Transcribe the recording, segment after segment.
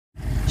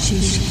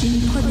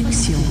Shishkin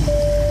Production.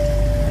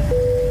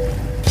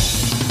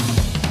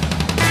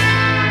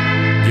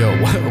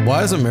 Yo,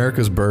 why is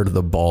America's bird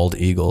the bald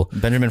eagle?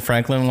 Benjamin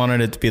Franklin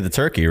wanted it to be the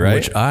turkey, right?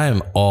 Which I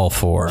am all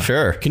for.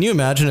 Sure. Can you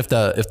imagine if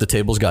the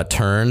tables got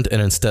turned and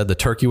instead the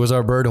turkey was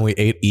our bird and we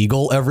ate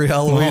eagle every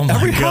Halloween? Oh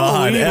my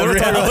God. Every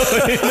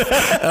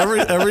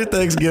Halloween. every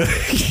Thanksgiving.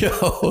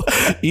 Yo,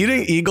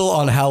 eating eagle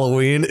on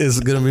Halloween is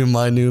going to be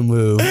my new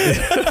move.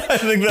 I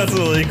think that's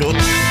illegal.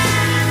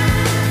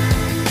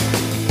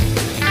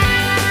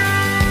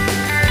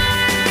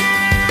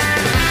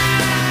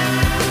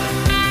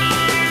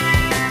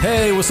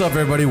 Hey, what's up,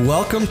 everybody?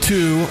 Welcome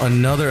to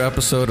another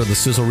episode of the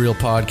Sizzle Reel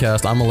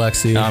Podcast. I'm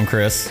Alexei. I'm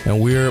Chris. And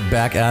we're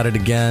back at it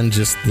again,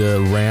 just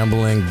the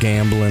rambling,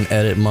 gambling,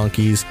 edit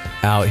monkeys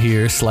out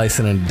here,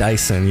 slicing and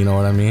dicing, you know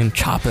what I mean?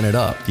 Chopping it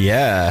up.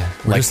 Yeah,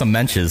 like some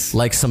menches.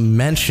 Like some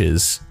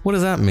menches. What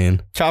does that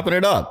mean? Chopping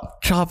it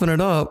up. Chopping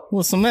it up?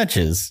 Well, some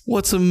menches.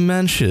 What's a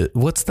mensch?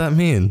 What's that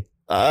mean?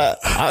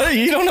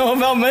 You don't know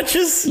about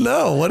menches?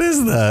 No, what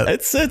is that?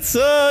 It's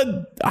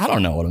I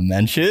don't know what a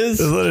mensch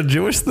is. Is that a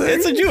Jewish thing?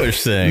 It's a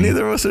Jewish thing.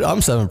 Neither of us are. I'm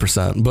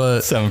 7%,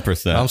 but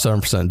 7%. I'm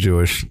 7%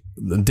 Jewish.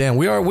 Damn,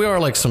 we are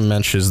like some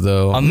mensches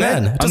though. A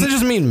men. Does it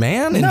just mean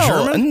man in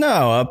German?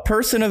 No, a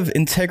person of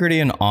integrity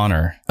and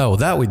honor. Oh,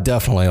 that we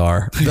definitely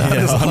are. That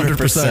is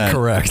 100%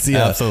 correct.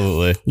 Yeah,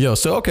 absolutely. Yo,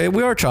 so okay,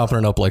 we are chopping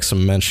it up like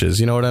some mensches.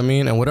 You know what I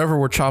mean? And whatever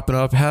we're chopping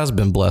up has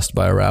been blessed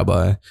by a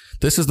rabbi.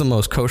 This is the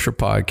most kosher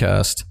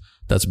podcast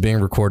that's being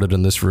recorded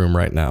in this room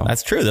right now.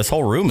 That's true. This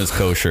whole room is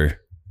kosher.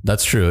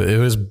 That's true. It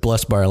was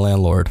blessed by our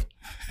landlord.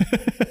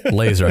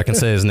 Laser. I can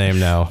say his name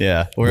now.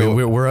 Yeah.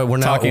 We're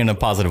now talking in a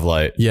positive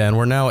light. Yeah, and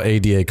we're now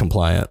ADA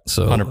compliant.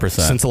 So 100%.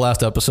 Since the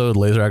last episode,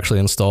 Laser actually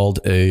installed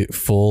a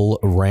full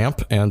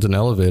ramp and an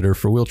elevator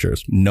for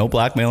wheelchairs. No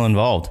blackmail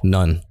involved.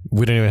 None.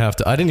 We didn't even have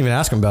to. I didn't even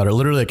ask him about it.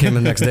 Literally, I came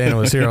in the next day and it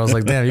was here. I was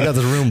like, damn, you got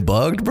this room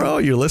bugged, bro?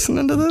 You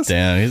listening to this?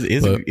 Damn,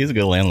 he's a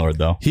good landlord,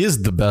 though. He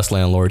is the best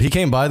landlord. He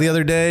came by the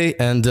other day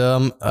and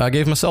I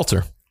gave him a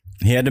seltzer.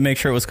 He had to make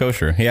sure it was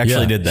kosher. He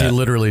actually did that. He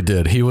literally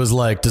did. He was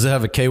like, does it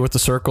have a K with the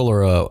circle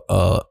or a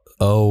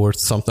O or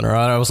something? Or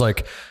I was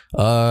like,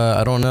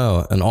 I don't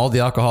know. And all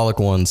the alcoholic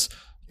ones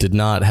did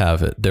not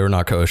have it. They were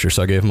not kosher.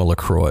 So I gave him a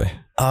LaCroix.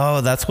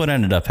 Oh, that's what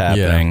ended up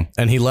happening. Yeah.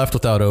 And he left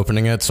without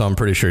opening it, so I'm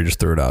pretty sure he just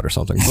threw it out or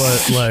something.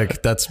 But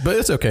but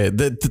it's okay.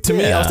 To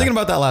me, I was thinking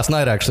about that last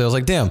night. Actually, I was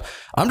like, damn,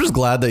 I'm just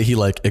glad that he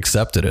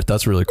accepted it.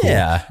 That's really cool.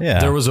 Yeah.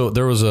 There was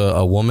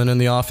a woman in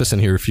the office,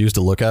 and he refused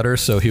to look at her.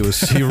 So he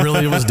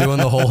really was doing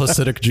the whole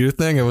Hasidic Jew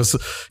thing. It was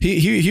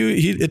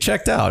it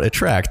checked out. It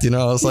tracked. You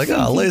know, I was like,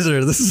 oh,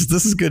 Laser, this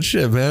is good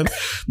shit, man.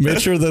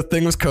 Made sure the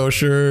thing was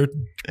kosher.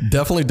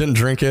 Definitely didn't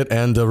drink it,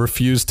 and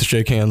refused to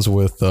shake hands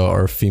with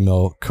our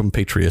female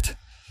compatriot.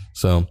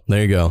 So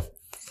there you go.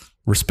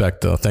 Respect,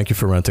 though. Thank you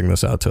for renting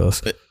this out to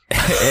us.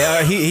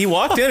 Yeah, he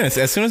walked in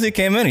as soon as he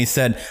came in. He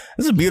said,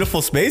 "This is a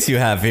beautiful space you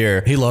have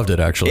here." He loved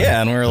it, actually.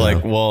 Yeah, and we were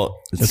like, "Well,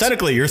 it's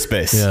technically your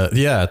space."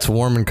 Yeah, it's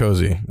warm and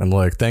cozy. And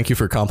thank you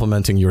for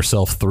complimenting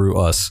yourself through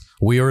us.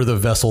 We are the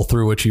vessel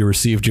through which you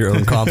received your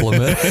own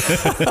compliment.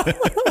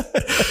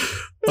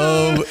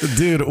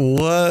 Dude,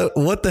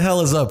 what the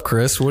hell is up,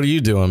 Chris? What are you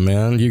doing,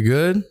 man? You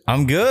good?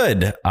 I'm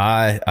good.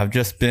 I've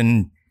just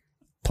been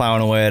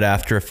plowing away at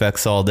After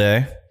Effects all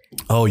day.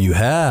 Oh, you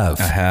have?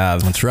 I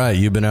have. That's right.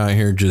 You've been out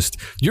here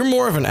you're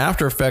more of an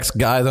After Effects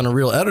guy than a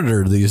real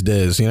editor these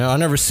days. You know, I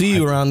never see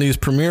you around these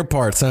Premiere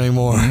parts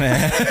anymore.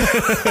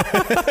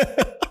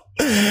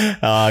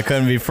 I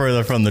couldn't be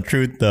further from the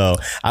truth, though.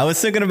 I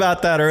was thinking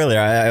about that earlier.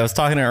 I was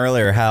talking to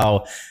earlier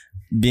how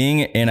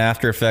being in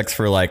After Effects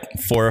for 4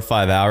 or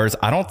 5 hours,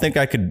 I don't think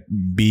I could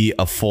be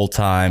a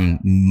full-time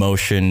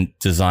motion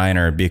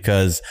designer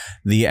because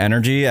the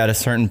energy at a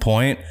certain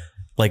point,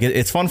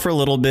 it's fun for a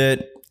little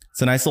bit.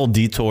 It's a nice little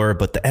detour,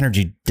 but the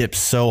energy dips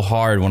so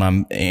hard when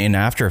I'm in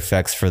After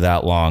Effects for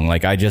that long.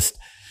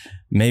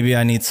 Maybe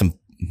I need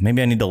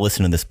to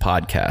listen to this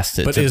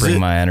podcast to bring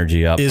my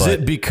energy up. Is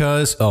it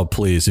because, oh,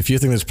 please, if you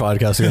think this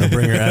podcast is going to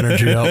bring your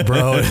energy up,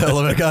 bro,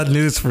 I got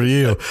news for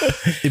you.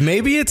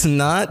 Maybe it's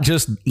not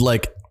just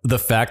the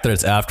fact that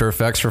it's After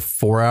Effects for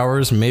 4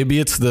 hours. Maybe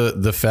it's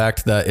the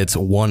fact that it's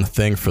one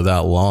thing for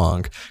that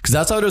long. Because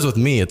that's how it is with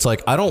me. It's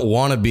I don't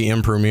want to be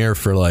in Premiere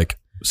for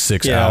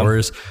 6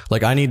 hours.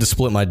 I need to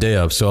split my day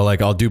up. So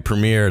I'll do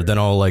Premiere, then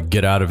I'll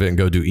get out of it and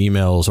go do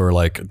emails, or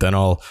then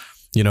I'll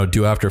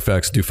do After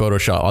Effects, do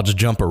Photoshop. I'll just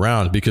jump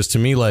around because to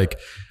me, I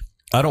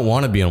don't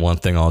want to be in one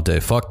thing all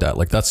day. Fuck that.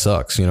 That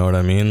sucks. You know what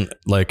I mean?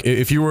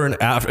 If you were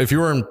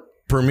in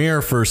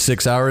Premiere for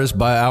 6 hours,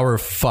 by hour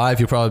 5,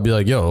 you'll probably be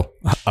like, yo,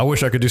 I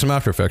wish I could do some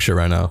After Effects shit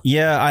right now.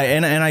 Yeah.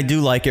 I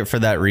do like it for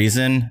that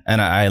reason.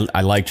 And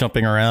I like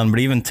jumping around, but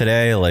even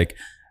today,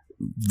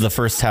 the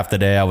first half of the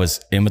day I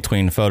was in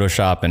between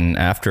Photoshop and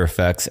After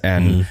Effects,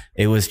 and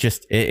it was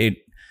just, it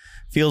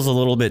feels a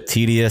little bit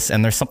tedious.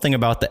 And there's something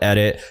about the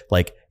edit,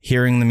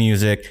 hearing the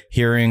music,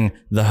 hearing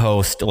the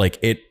host,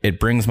 it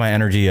brings my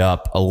energy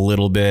up a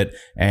little bit.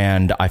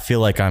 And I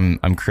feel like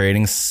I'm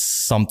creating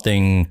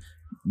something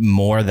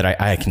more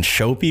that I can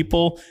show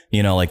people,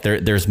 you know, like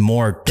there's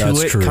more to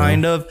That's it true.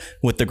 kind of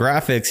with the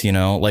graphics, you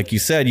know, like you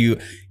said, you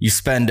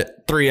spend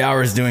 3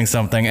 hours doing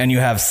something and you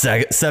have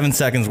 7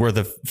 seconds worth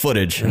of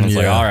footage. And it's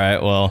like, all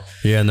right, well.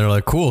 Yeah. And they're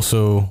like, cool.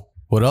 So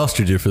what else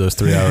did you do for those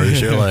 3 hours?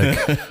 You're like,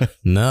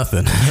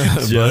 nothing.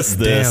 Just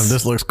but, this. damn,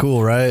 this looks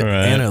cool, right?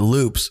 And it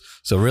loops.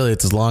 So really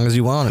it's as long as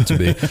you want it to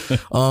be.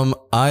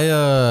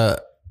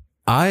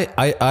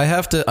 I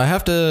have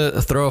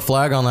to throw a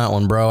flag on that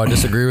one, bro. I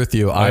disagree with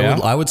you.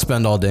 I would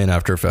spend all day in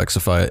After Effects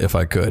if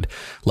I could.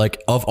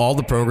 Like, of all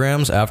the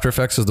programs, After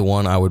Effects is the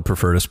one I would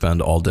prefer to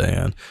spend all day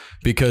in,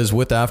 because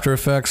with After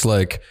Effects,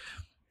 like,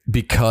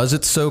 because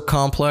it's so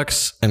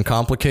complex and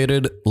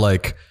complicated,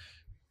 like,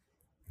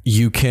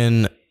 you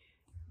can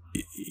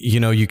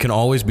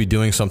always be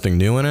doing something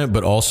new in it,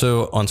 but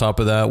also on top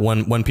of that,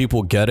 when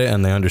people get it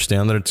and they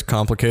understand that it's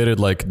complicated,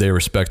 like, they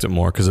respect it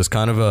more, because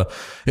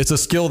it's a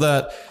skill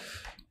that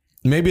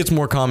maybe it's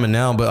more common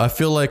now, but I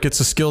feel like it's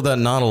a skill that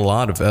not a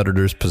lot of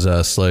editors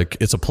possess. Like,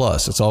 it's a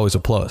plus. It's always a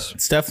plus.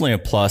 It's definitely a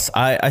plus.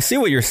 I see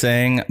what you're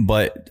saying,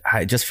 but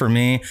just for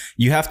me,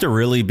 you have to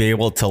really be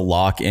able to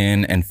lock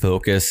in and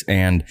focus.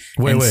 And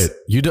wait,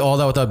 you did all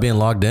that without being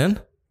logged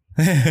in?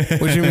 What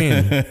do you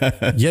mean?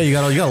 Yeah, you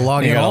gotta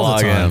log in all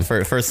the time.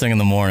 First thing in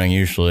the morning,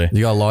 usually.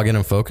 You gotta log in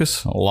and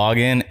focus? Log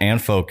in and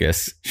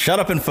focus. Shut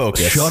up and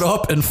focus. Shut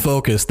up and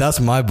focus. That's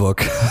my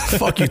book.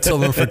 Fuck you,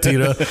 Tillman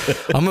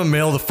Fertitta. I'm gonna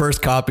mail the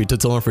first copy to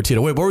Tillman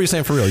Fertitta. Wait, what were you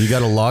saying for real? You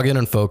gotta log in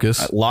and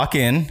focus. Lock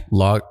in.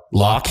 Lock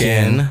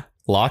in.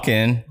 Lock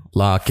in.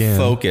 Lock in.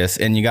 Focus.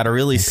 And you got to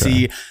really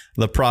see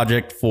the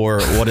project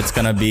for what it's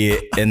going to be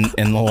in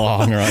the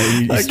long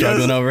run. You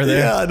struggling over there?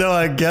 Yeah, no,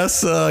 I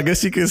guess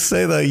you could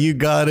say that you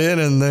got in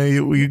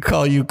and we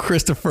call you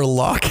Christopher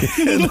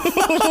Lock-in.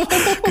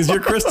 Because you're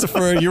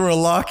Christopher, you were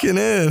locking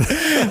in.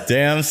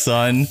 Damn,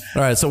 son.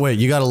 All right, so wait,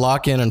 you got to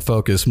lock in and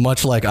focus,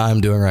 much like I'm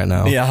doing right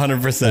now. Yeah,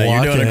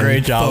 100%. You're doing a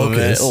great job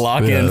focus. of it.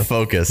 Lock in,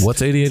 focus.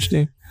 What's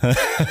ADHD?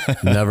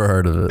 Never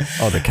heard of it.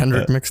 Oh, the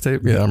Kendrick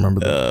mixtape? Yeah, I remember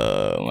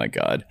that. Oh my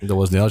God. That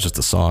was just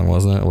a song,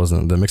 wasn't it? It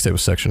wasn't. The mixtape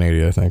was Section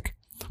 80, I think.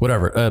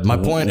 Whatever. My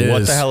point is,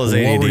 what the hell is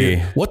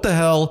ADD? What the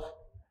hell?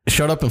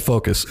 Shut up and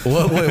focus.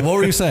 Wait, what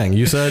were you saying?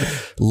 You said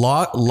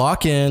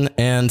lock in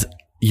and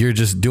you're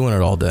just doing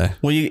it all day.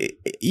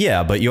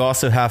 Well, but you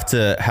also have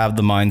to have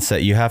the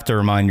mindset. You have to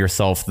remind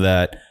yourself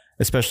that,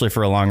 especially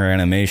for a longer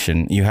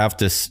animation, you have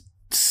to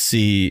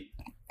see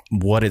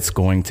what it's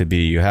going to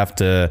be. You have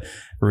to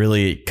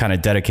really kind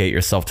of dedicate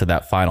yourself to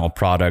that final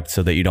product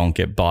so that you don't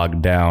get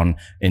bogged down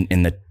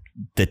in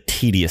the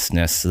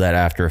tediousness that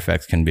After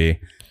Effects can be.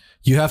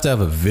 You have to have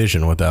a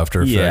vision with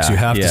After Effects. You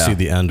have to see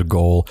the end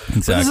goal.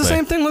 Exactly. But it's the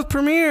same thing with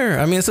Premiere.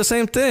 I mean, it's the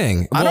same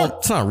thing.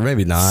 It's not,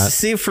 maybe not.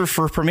 See,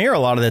 for Premiere, a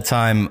lot of the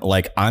time,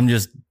 like,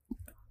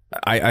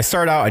 I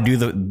start out, I do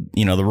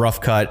the rough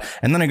cut,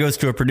 and then it goes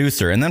to a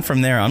producer. And then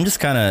from there, I'm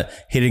just kind of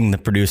hitting the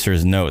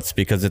producer's notes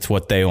because it's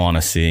what they want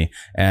to see.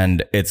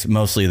 And it's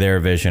mostly their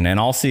vision. And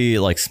I'll see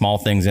like small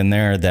things in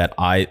there that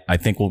I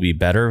think will be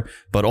better.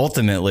 But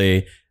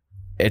ultimately,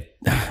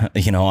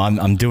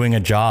 I'm doing a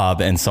job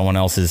and someone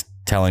else is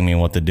telling me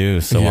what to do.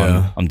 So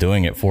I'm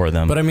doing it for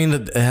them. But I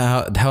mean,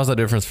 how's that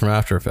different from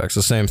After Effects?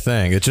 The same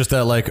thing. It's just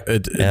that like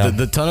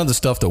the ton of the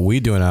stuff that we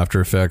do in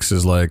After Effects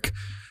is like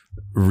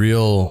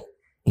real,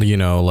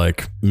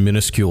 like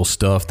minuscule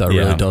stuff that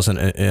really doesn't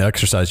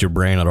exercise your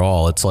brain at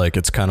all. It's like,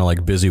 it's kind of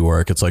like busy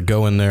work. It's like,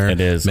 go in there, make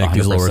 100%.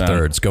 These lower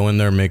thirds, go in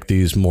there, make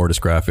these Mortis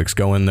graphics,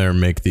 go in there,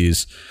 make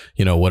these,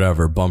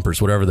 whatever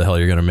bumpers, whatever the hell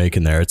you're going to make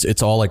in there.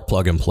 It's all like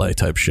plug and play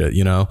type shit,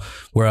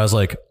 whereas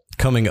like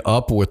coming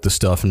up with the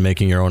stuff and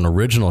making your own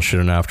original shit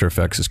in After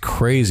Effects is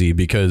crazy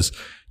because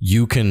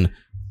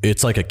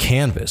it's like a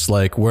canvas.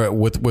 Like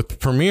with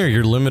Premiere,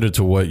 you're limited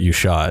to what you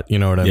shot. You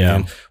know what I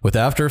mean? With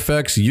After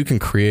Effects, you can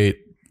create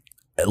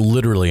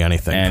literally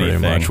anything pretty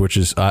much, which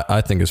is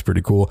I think is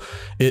pretty cool.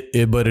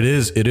 But it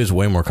is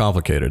way more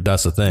complicated.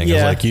 That's the thing.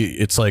 Yeah.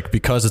 It's like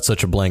because it's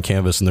such a blank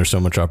canvas and there's so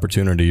much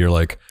opportunity, you're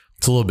like,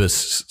 it's a little bit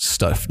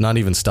not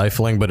even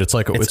stifling, but it's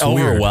like it's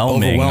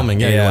overwhelming. Weird. Overwhelming.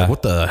 Yeah. You're like,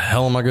 what the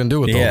hell am I going to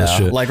do with all this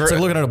shit? Like, it's like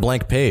looking at a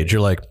blank page.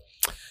 You're like,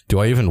 do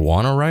I even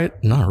want to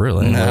write? Not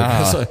really.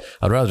 Nah. Like,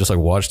 I'd rather just like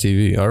watch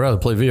TV. I'd rather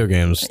play video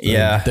games.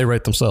 They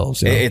write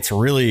themselves. It's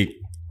really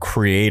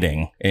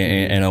creating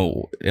in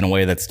a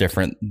way that's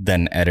different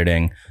than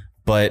editing.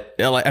 But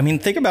I mean,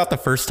 think about the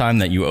first time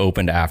that you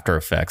opened After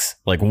Effects.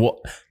 Like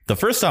the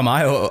first time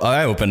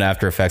I opened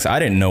After Effects, I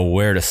didn't know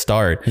where to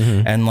start.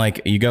 Mm-hmm. And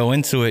like you go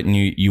into it and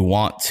you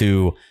want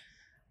to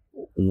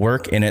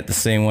work in it the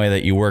same way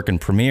that you work in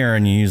Premiere,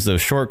 and you use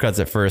those shortcuts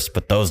at first,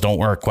 but those don't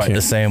work quite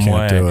the same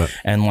way.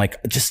 And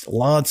like just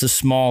lots of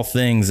small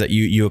things that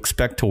you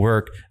expect to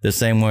work the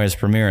same way as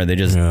Premiere, they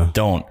just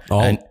don't.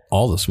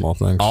 all the small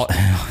things.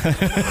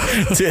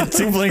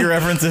 Two Blink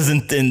references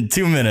in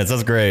 2 minutes.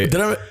 That's great.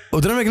 Did I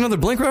make another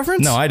Blink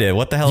reference? No, I did.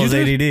 What the hell is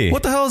ADD?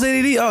 What the hell is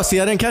ADD? Oh, see,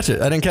 I didn't catch it.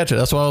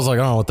 That's why I was like,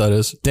 I don't know what that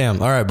is.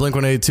 Damn. All right, Blink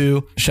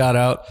 182. Shout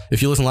out.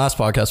 If you listen to last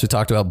podcast, we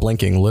talked about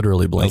blinking,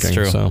 literally blinking. That's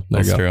true. So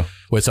there you go. True.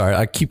 Wait, sorry,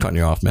 I keep cutting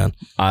you off, man.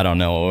 I don't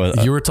know.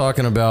 You were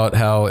talking about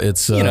how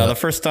it's the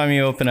first time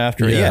you open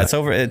after it's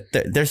over.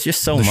 There's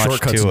just so much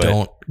shortcuts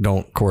to it.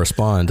 Don't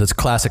correspond. It's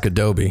classic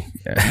Adobe.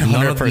 100%.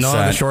 None of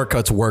the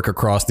shortcuts work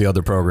across the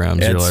other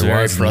programs. You're like, very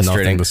why is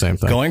frustrating. nothing the same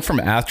thing? Going from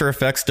After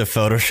Effects to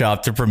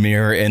Photoshop to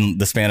Premiere in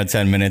the span of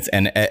 10 minutes,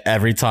 and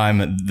every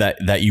time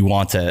that you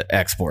want to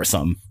export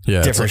some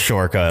different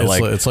shortcut.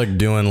 It's like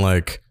doing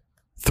like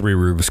 3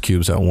 Rubik's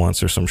Cubes at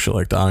once or some shit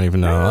like that. I don't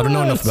even know. I don't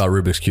know enough about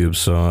Rubik's Cubes,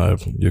 so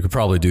you could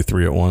probably do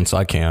 3 at once.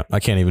 I can't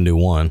even do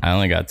 1. I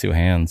only got 2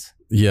 hands.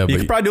 Yeah, you but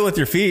could probably do it with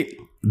your feet.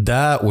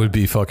 That would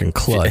be fucking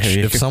clutch. Do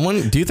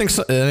you think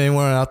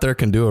anyone out there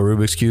can do a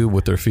Rubik's Cube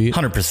with their feet?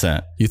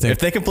 100%. You think if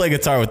they can play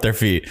guitar with their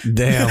feet?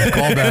 Damn,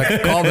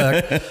 call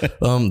back.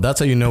 That's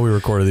how you know we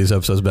recorded these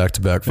episodes back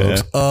to back,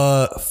 folks.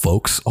 Yeah.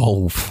 Folks,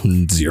 all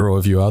 0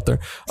 of you out there.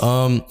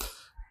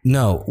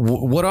 No,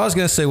 what I was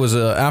going to say was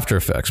After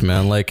Effects,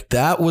 man. Like,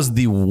 that was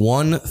the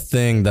one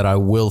thing that I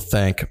will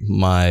thank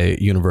my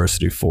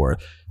university for.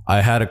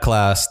 I had a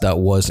class that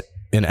was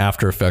an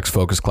After Effects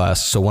focus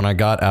class. So when I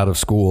got out of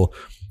school,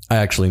 I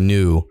actually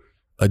knew,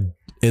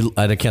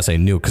 I can't say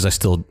knew because I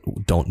still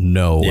don't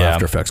know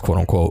After Effects, quote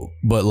unquote.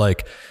 But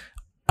like,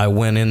 I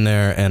went in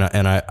there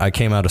and I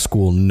came out of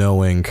school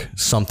knowing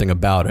something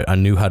about it. I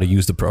knew how to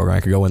use the program. I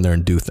could go in there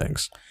and do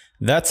things.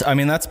 That's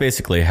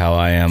basically how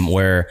I am,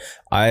 where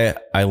I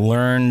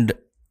learned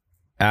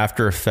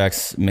After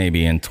Effects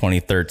maybe in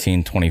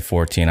 2013,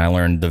 2014. I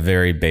learned the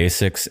very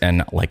basics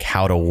and like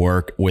how to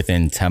work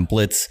within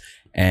templates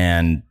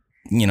and,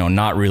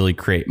 not really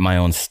create my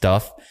own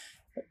stuff.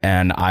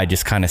 And I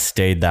just kind of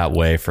stayed that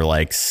way for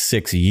like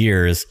 6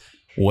 years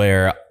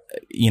where,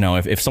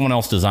 if someone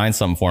else designs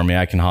something for me,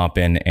 I can hop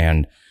in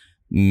and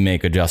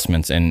make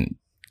adjustments and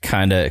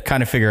kind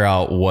of figure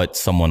out what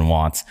someone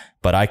wants.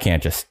 But I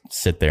can't just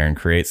sit there and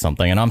create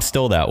something. And I'm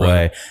still that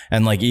way.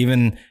 And like,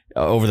 even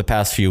over the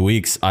past few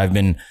weeks, I've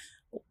been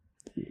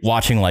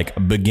watching like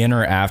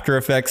beginner After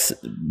Effects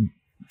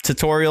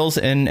tutorials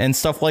and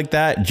stuff like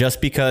that,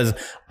 just because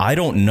I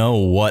don't know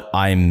what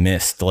I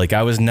missed. Like,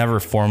 I was never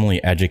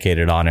formally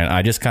educated on it.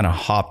 I just kind of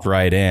hopped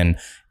right in,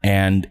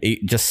 and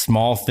just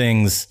small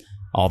things,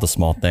 all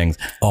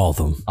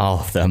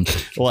of them,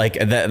 like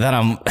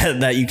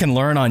that you can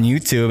learn on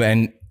YouTube.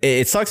 And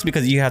it sucks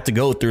because you have to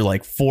go through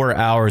like 4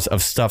 hours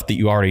of stuff that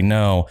you already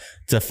know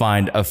to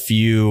find a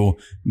few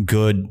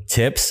good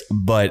tips.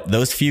 But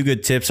those few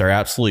good tips are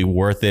absolutely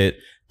worth it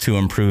to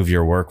improve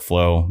your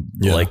workflow.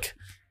 Yeah. Like,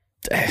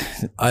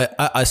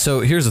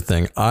 so here's the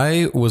thing.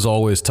 I was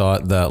always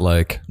taught that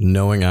like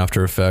knowing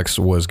After Effects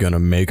was going to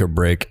make or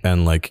break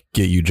and like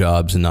get you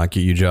jobs and not get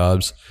you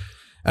jobs.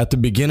 At the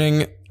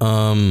beginning,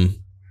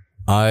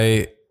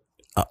 I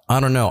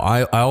don't know.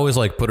 I always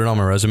like put it on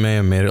my resume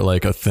and made it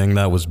like a thing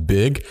that was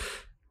big,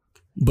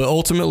 but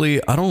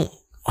ultimately I don't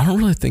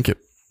really think it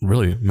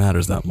really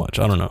matters that much.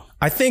 I don't know.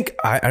 I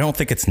don't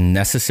think it's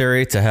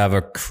necessary to have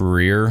a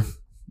career,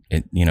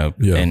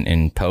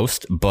 in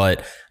post,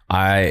 but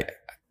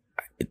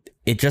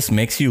it just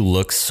makes you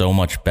look so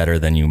much better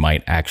than you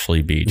might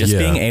actually be. Just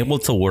being able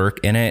to work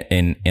in it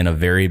in a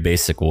very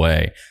basic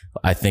way.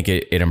 I think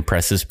it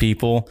impresses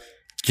people.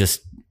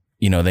 Just,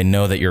 they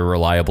know that you're a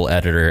reliable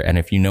editor. And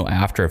if you know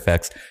After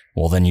Effects,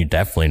 well, then you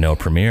definitely know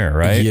Premiere,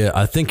 right? Yeah,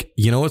 I think,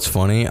 what's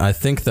funny? I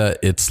think that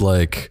it's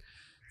like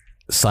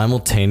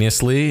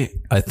simultaneously,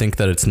 I think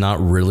that it's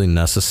not really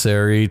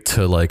necessary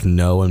to like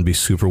know and be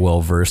super well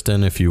versed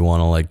in if you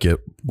want to like get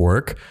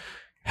work.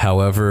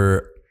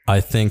 However, I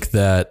think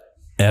that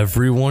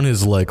everyone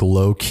is like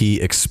low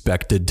key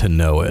expected to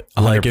know it.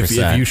 100%. Like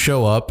if you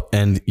show up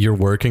and you're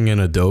working in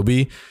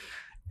Adobe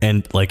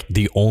and like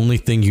the only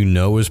thing you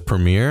know is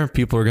Premiere,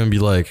 people are going to be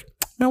like,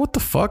 man, what the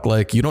fuck?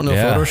 Like, you don't know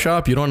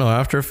Photoshop, you don't know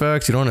After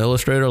Effects, you don't know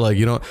Illustrator, like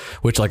you don't,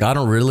 which like I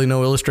don't really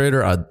know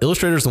Illustrator.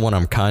 Illustrator is the one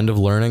I'm kind of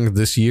learning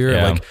this year.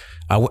 Yeah.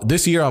 Like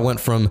this year I went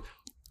from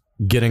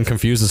getting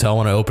confused as hell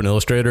when I open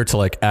Illustrator to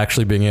like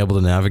actually being able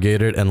to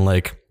navigate it and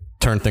like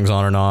turn things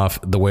on and off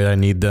the way I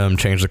need them,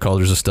 change the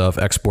colors of stuff,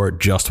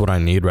 export just what I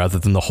need rather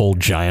than the whole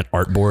giant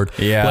artboard.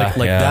 Yeah.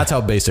 Like that's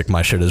how basic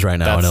my shit is right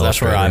now in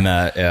Illustrator. That's where I'm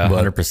at. Yeah.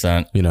 But,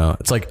 100%.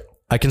 It's like,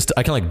 I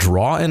can like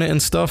draw in it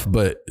and stuff,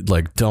 but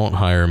like don't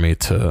hire me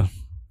to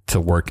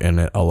work in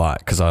it a lot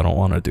because I don't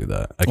want to do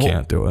that. I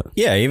can't do it.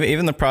 Yeah.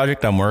 Even the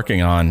project I'm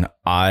working on,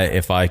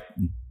 if I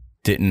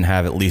didn't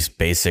have at least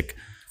basic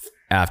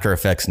After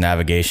Effects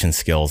navigation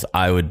skills,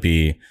 I would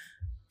be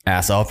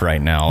ass up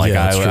right now. Like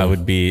I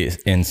would be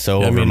in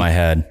over my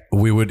head.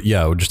 We would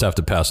just have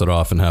to pass it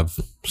off and have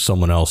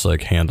someone else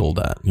like handle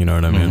that. You know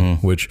what I mean?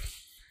 Mm-hmm. Which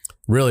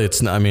really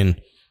it's not,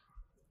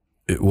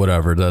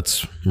 whatever,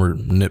 we're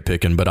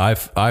nitpicking, but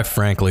I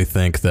frankly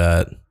think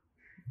that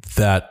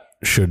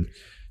should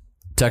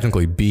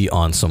technically be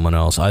on someone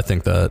else. I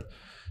think that,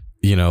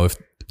 if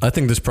I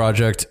think this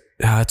project,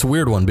 it's a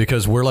weird one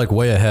because we're like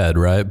way ahead,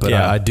 right? But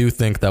I do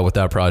think that with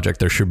that project,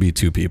 there should be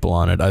 2 people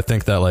on it. I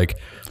think that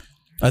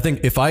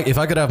if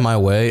I could have my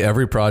way,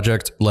 every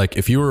project, like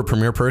if you were a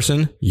Premiere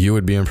person, you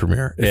would be in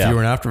Premiere. If you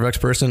were an After Effects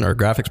person or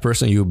graphics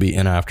person, you would be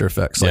in After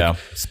Effects. Like,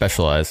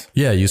 specialize.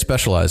 Yeah, you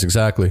specialize,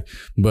 exactly.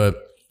 But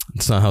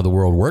it's not how the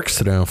world works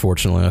today,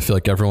 unfortunately. I feel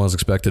like everyone's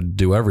expected to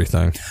do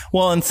everything.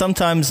 Well, and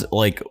sometimes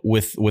like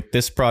with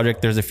this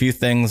project, there's a few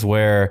things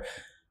where,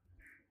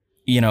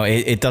 you know,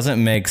 it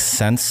doesn't make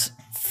sense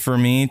for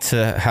me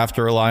to have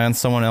to rely on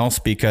someone else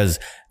because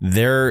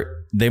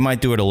they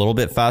might do it a little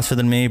bit faster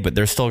than me, but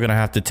they're still going to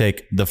have to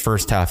take the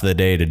first half of the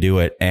day to do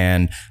it.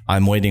 And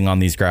I'm waiting on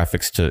these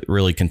graphics to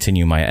really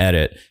continue my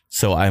edit.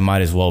 So I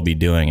might as well be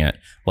doing it.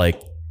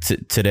 Like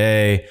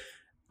today,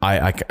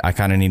 I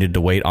kind of needed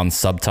to wait on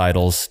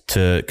subtitles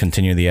to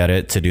continue the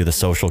edit to do the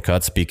social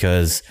cuts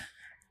because,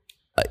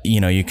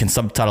 you know, you can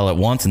subtitle it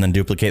once and then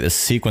duplicate the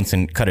sequence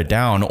and cut it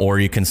down, or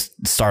you can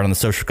start on the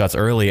social cuts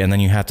early and then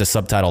you have to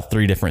subtitle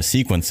 3 different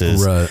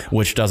sequences,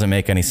 which doesn't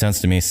make any sense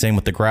to me. Same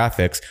with the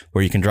graphics,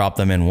 where you can drop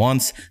them in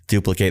once,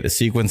 duplicate the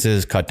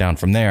sequences, cut down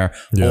from there,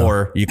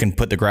 or you can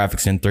put the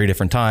graphics in 3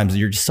 different times.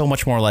 You're just so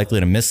much more likely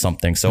to miss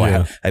something.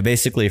 So I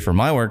basically, for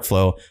my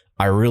workflow,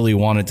 I really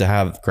wanted to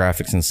have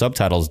graphics and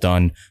subtitles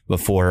done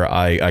before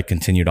I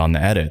continued on the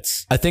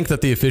edits. I think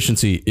that the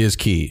efficiency is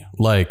key.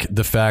 Like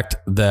the fact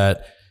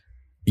that,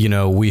 you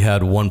know, we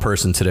had one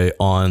person today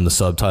on the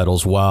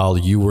subtitles while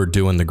you were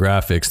doing the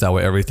graphics. That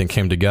way everything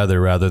came together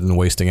rather than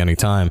wasting any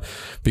time.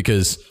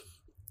 Because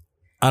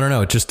I don't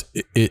know,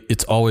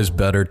 it's always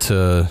better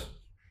to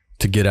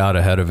get out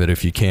ahead of it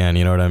if you can.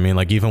 You know what I mean?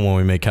 Like even when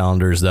we make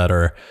calendars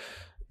that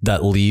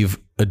leave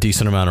a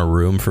decent amount of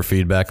room for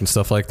feedback and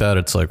stuff like that,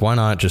 it's like, why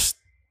not just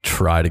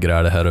try to get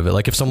out ahead of it?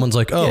 Like if someone's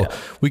like,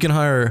 we can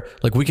hire,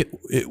 like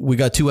we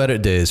got 2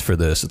 edit days for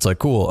this. It's like,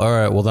 cool. All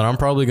right. Well then I'm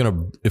probably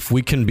if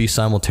we can be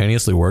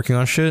simultaneously working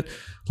on shit,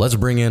 let's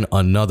bring in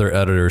another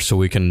editor so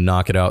we can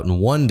knock it out in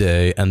one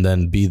day and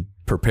then be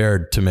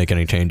prepared to make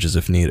any changes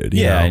if needed.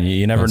 And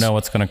you never know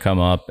what's going to come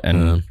up.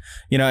 And,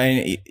 you know,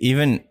 and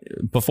even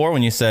before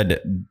when you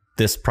said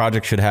this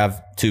project should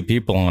have 2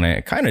 people on it,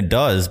 it kind of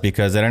does,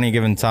 because at any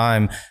given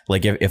time,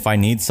 like if I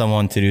need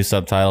someone to do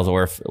subtitles,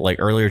 or if like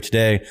earlier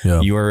today,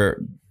 you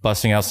were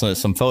busting out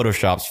some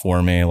Photoshops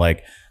for me,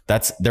 like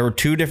there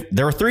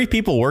were 3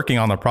 people working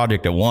on the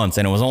project at once,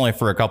 and it was only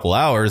for a couple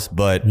hours,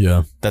 but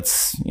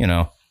that's, you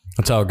know,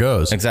 that's how it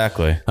goes.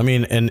 Exactly. I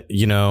mean, and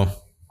you know,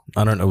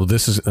 I don't know,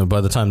 this is,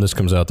 by the time this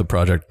comes out,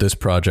 this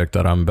project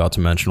that I'm about to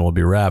mention will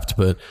be wrapped,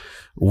 but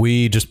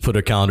we just put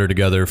a calendar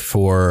together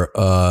for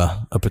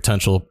a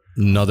potential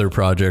another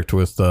project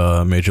with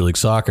Major League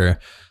Soccer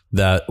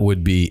that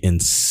would be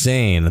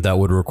insane. That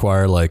would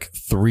require like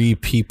 3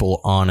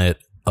 people on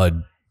it a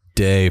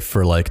day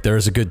for like,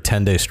 there's a good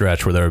 10-day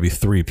stretch where there would be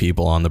 3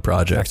 people on the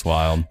project. That's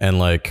wild. And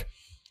like,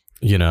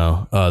 you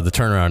know, the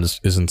turnaround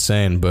is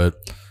insane, but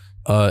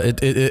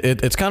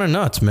it's kind of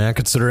nuts, man,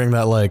 considering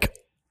that like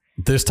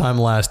this time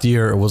last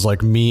year, it was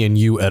like me and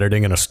you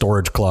editing in a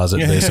storage closet,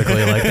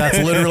 basically. Like that's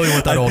literally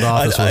what that old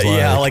office was like.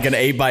 Yeah, like an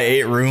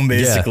 8x8 room,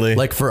 basically. Yeah,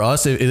 like for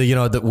us, you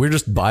know, we're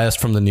just biased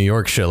from the New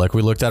York shit. Like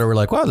we looked at it, we're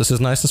like, wow, this is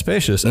nice and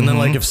spacious. And then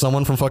like if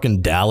someone from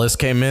fucking Dallas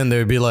came in, they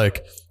would be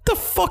like, the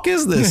fuck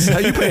is this? How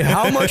you pay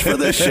how much for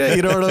this shit?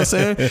 You know what I'm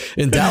saying?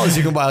 In Dallas,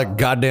 you can buy a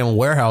goddamn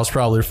warehouse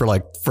probably for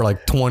like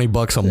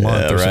 $20 a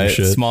month or some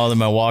shit. Smaller than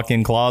my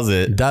walk-in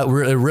closet.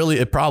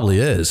 It probably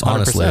is,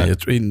 honestly.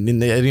 You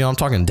know, I'm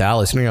talking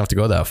Dallas. You don't even have to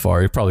go that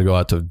far. You probably go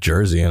out to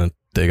Jersey and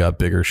they got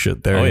bigger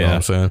shit there. You know what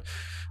I'm saying?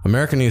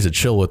 America needs to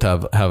chill with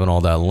having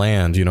all that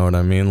land. You know what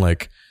I mean?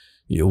 Like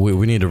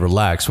we need to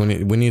relax. We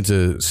need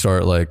to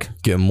start like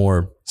getting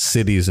more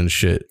cities and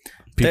shit.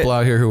 People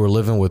out here who are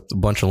living with a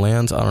bunch of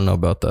lands, I don't know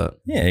about that.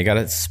 Yeah, you got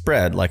to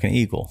spread like an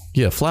eagle.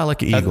 Yeah, fly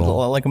like an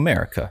eagle. Like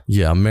America.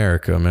 Yeah,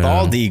 America, man.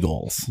 Bald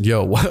eagles.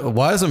 Yo,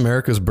 why is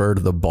America's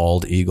bird the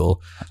bald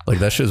eagle? Like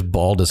that shit's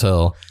bald as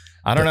hell.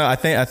 I don't know. I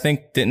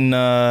think didn't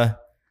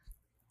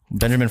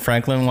Benjamin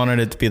Franklin wanted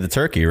it to be the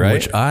turkey, right?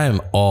 Which I am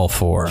all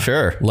for.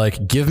 Sure.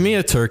 Like, give me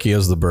a turkey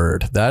as the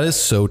bird. That is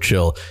so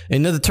chill.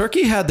 And the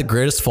turkey had the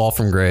greatest fall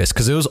from grace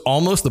because it was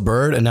almost the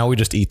bird, and now we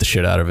just eat the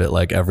shit out of it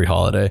like every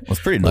holiday. It's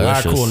pretty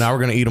delicious. Like, cool. Now we're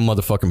gonna eat a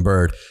motherfucking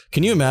bird.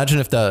 Can you imagine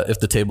if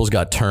the tables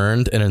got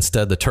turned and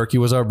instead the turkey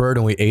was our bird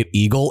and we ate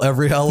eagle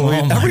every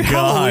Halloween? Oh my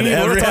God.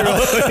 Every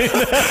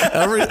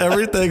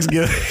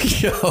Thanksgiving.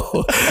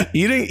 Yo,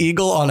 eating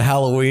eagle on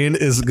Halloween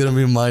is gonna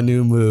be my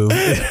new move.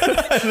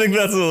 I think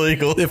that's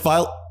illegal.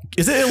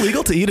 Is it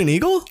illegal to eat an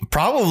eagle?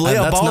 Probably.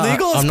 A bald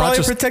eagle is probably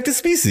a protected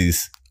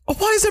species.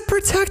 Why is it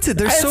protected?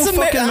 There's so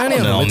fucking many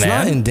of them. It's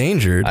not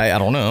endangered. I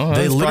don't know.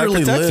 They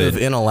literally live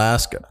in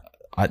Alaska.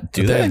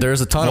 Do they?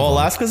 There's a ton of them.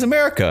 Alaska's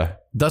America.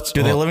 Do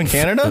they live in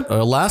Canada?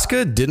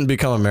 Alaska didn't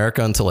become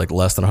America until like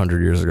less than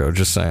 100 years ago.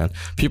 Just saying.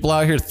 People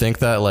out here think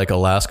that like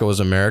Alaska was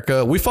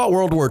America. We fought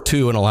World War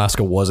II and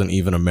Alaska wasn't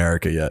even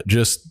America yet.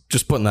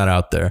 Just putting that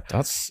out there.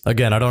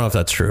 Again, I don't know if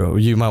that's true.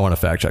 You might want to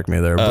fact check me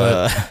there,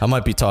 but I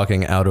might be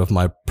talking out of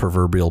my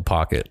proverbial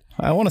pocket.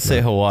 I want to say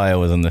Hawaii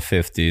was in the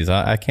 50s.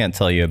 I can't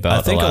tell you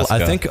about Alaska.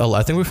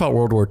 I think we fought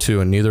World War II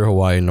and neither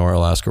Hawaii nor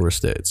Alaska were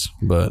states,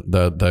 but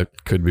that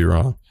could be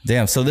wrong.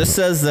 Damn. So this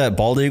says that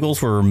bald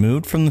eagles were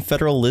removed from the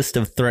federal list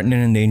of threatened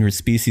and endangered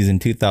species in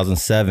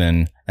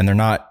 2007, and they're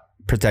not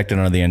protected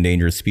under the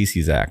Endangered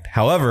Species Act.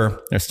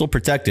 However, they're still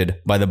protected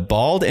by the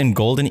Bald and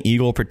Golden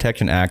Eagle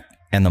Protection Act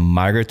and the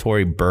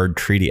Migratory Bird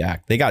Treaty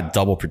Act. They got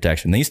double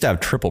protection. They used to have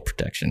triple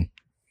protection.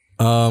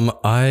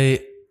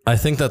 I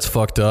think that's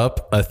fucked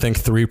up. I think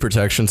 3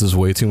 protections is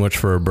way too much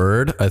for a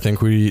bird. I think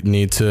we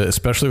need to,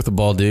 especially with the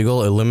bald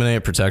eagle,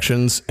 eliminate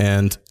protections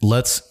and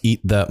let's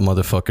eat that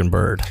motherfucking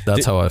bird.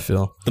 That's how I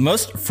feel. The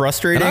most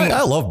frustrating...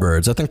 I love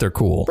birds. I think they're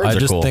cool. I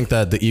just think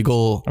that the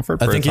eagle...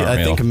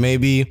 I think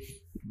maybe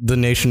the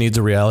nation needs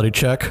a reality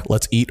check.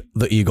 Let's eat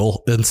the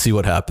eagle and see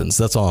what happens.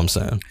 That's all I'm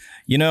saying.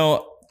 You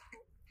know,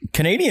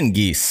 Canadian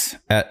geese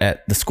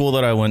at the school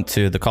that I went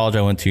to, the college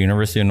I went to,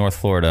 University of North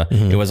Florida,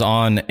 it was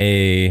on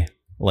a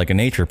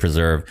nature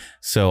preserve.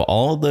 So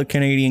all the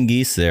Canadian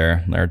geese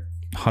there are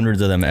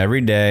hundreds of them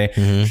every day,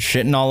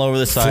 shitting all over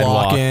the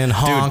sidewalk,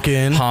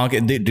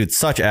 honking, dude,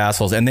 such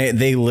assholes. And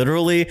they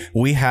literally,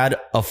 we had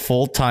a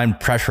full-time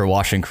pressure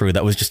washing crew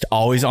that was just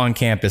always on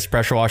campus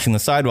pressure washing the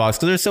sidewalks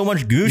because there's so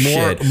much goose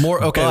shit.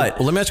 Okay, well,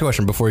 let me ask you a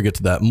question before we get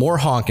to that. More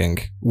honking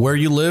where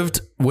you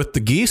lived with the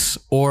geese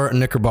or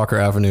Knickerbocker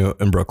Avenue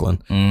in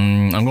Brooklyn?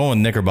 I'm going with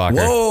Knickerbocker.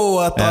 Whoa,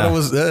 I thought it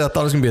was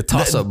gonna be a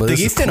toss up, but the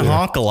geese didn't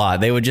honk a lot.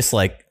 They would just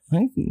like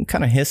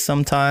kind of hiss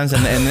sometimes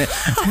and they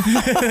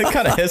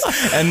kind of hiss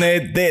and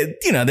they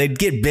you know, they'd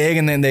get big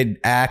and then they'd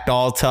act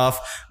all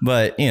tough,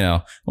 but you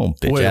know,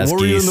 bitch ass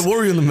geese. What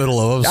were you in the middle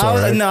of? I'm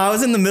sorry. I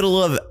was in the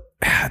middle of,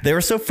 they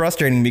were so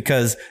frustrating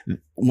because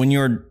when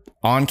you're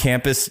on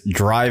campus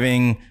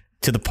driving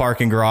to the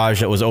parking garage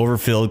that was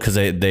overfilled because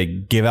they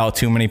give out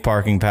too many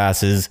parking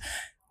passes,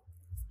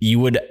 you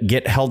would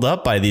get held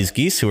up by these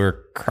geese who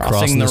were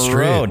crossing the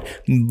road.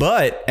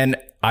 And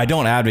I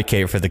don't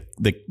advocate for the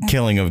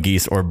killing of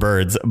geese or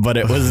birds, but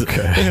it was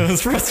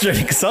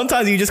frustrating.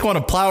 Sometimes you just want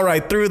to plow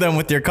right through them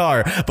with your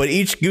car, but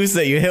each goose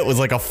that you hit was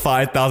like a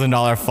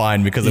 $5,000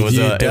 fine because it was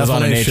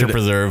on a nature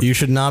preserve. You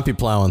should not be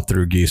plowing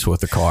through geese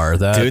with a car.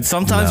 Dude,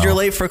 sometimes you're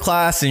late for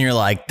class and you're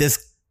like,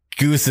 this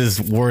goose is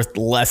worth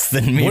less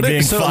than me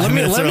being 5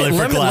 minutes early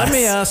for class. Let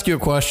me ask you a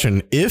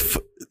question. If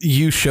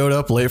you showed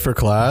up late for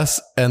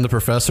class and the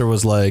professor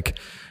was like,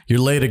 you're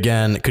late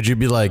again, could you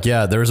be like,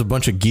 yeah, there's a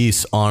bunch of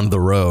geese on the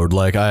road,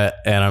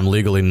 I'm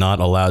legally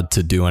not allowed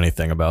to do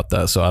anything about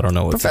that, so I don't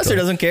know what Professor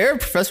doesn't care.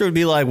 Professor would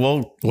be like,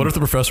 well, what if the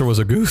professor was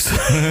a goose?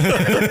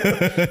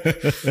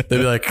 They'd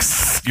be like,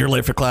 you're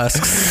late for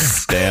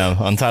class.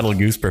 Damn, Untitled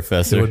Goose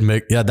Professor. It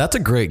would that's a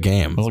great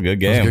game. That's a good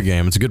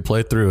game. It's a good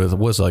playthrough. It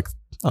was like,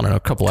 I don't know,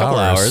 a couple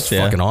hours. It's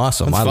fucking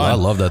awesome. I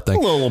love that thing.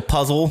 A little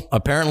puzzle.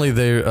 Apparently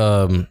they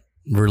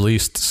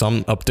released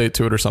some update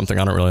to it or something.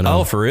 I don't really know.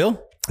 Oh, for real?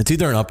 It's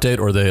either an update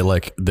or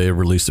they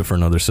released it for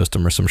another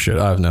system or some shit.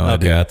 I have no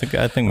idea.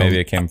 I think maybe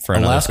it came for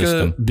another system.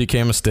 Alaska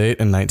became a state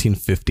in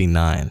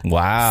 1959.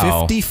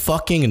 Wow.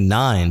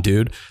 50-fucking-9,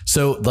 dude.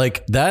 So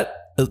like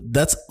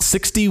that's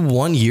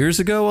 61 years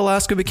ago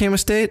Alaska became a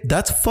state.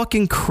 That's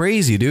fucking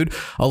crazy, dude.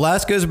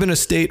 Alaska has been a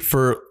state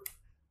for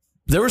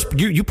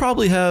you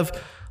probably have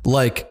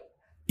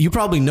you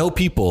probably know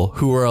people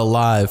who are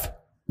alive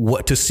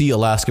to see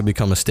Alaska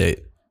become a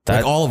state.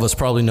 Like all of us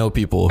probably know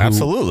people who,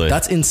 absolutely.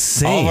 That's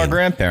insane. All of our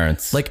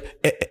grandparents.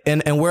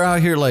 And we're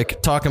out here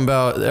talking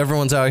about,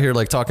 everyone's out here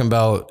talking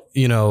about,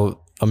 you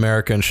know,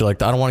 America and shit like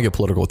that. I don't want to get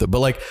political with it,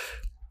 but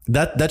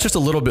that's just a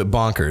little bit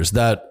bonkers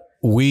that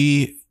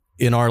we,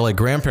 in our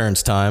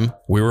grandparents' time,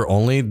 we were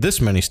only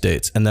this many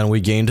states and then we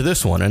gained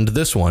this one and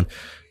this one.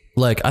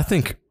 I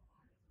think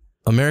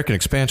American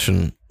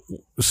expansion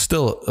is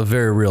still a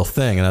very real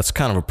thing, and that's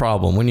kind of a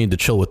problem. We need to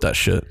chill with that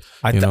shit.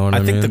 I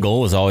think the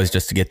goal was always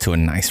just to get to a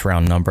nice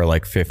round number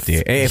like 50. You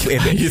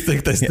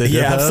think they did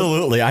that?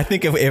 Absolutely. I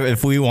think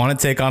if we want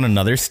to take on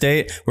another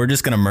state, we're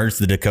just going to merge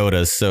the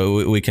Dakotas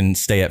so we can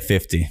stay at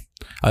 50.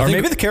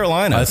 Maybe the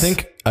Carolinas.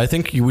 I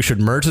think we should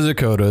merge the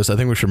Dakotas. I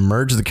think we should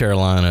merge the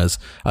Carolinas.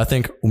 I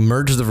think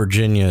merge the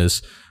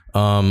Virginias.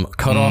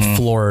 Cut off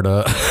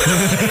Florida.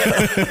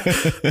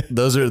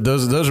 those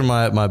are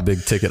my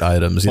big ticket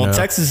items. You know?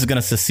 Texas is going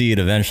to secede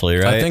eventually,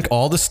 right? I think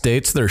all the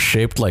states that are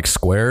shaped like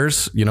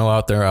squares, you know,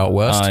 out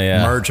west,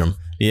 merge them.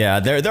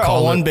 Yeah, they're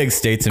all one big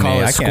state to me. Call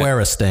it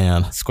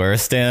Squaristan.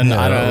 Squaristan? No.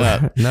 I don't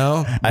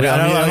know. No? I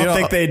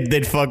don't think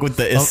they'd fuck with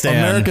the Istan.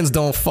 Americans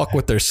don't fuck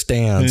with their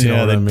stands. You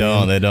know what I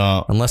mean? They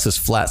don't. Unless it's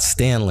Flat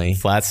Stanley.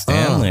 Flat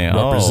Stanley.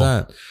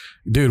 Represent.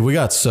 Dude, we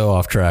got so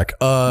off track.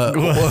 We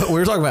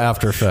were talking about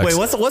After Effects.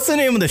 Wait, what's the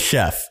name of the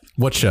chef?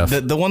 What chef?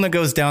 The one that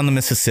goes down the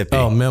Mississippi.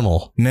 Oh,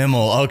 Mimmel.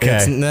 Mimmel.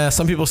 Okay.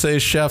 Some people say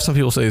he's chef. Some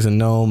people say he's a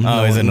gnome.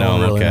 Oh, he's a gnome. No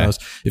one really okay. knows.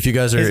 If you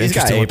guys are He's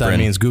interested in what that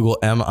means, Google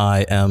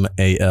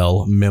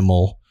Mimal,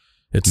 Mimmel.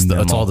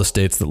 It's all the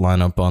states that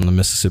line up on the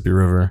Mississippi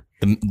River.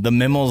 The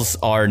Mimmels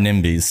are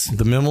NIMBYs.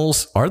 The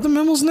Mimmels are the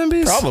Mimmels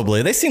NIMBYs?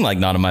 Probably. They seem like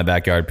not in my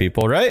backyard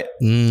people, right?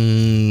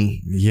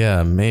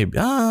 Yeah, maybe.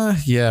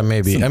 Yeah,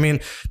 maybe. I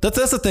mean,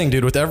 that's the thing,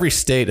 dude. With every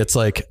state, it's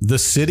like the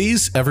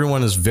cities,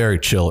 everyone is very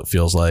chill, it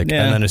feels like.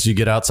 Yeah. And then as you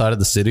get outside of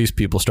the cities,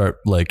 people start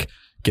like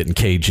getting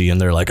cagey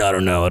and they're like, I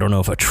don't know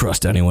if I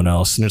trust anyone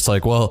else. And it's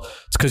like, well,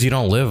 it's because you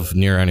don't live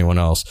near anyone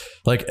else.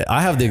 Like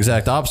I have the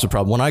exact opposite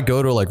problem. When I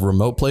go to like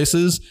remote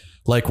places,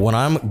 like when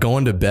I'm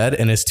going to bed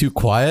and it's too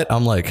quiet,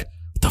 I'm like,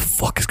 what the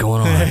fuck is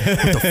going on?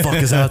 What the fuck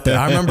is out there?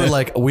 I remember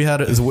like we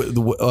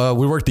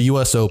worked the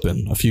US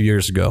Open a few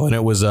years ago and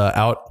it was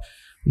out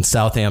in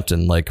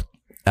Southampton, like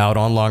out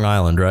on Long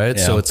Island, right?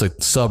 Yeah. So it's like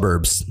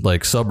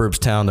suburbs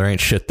town. There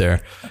ain't shit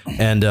there.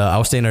 And I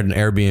was staying at an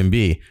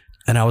Airbnb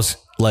and I was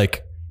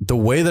like, the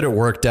way that it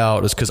worked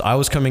out is because I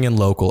was coming in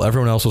local.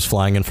 Everyone else was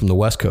flying in from the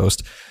West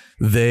Coast.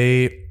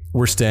 They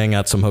were staying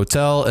at some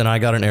hotel and I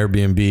got an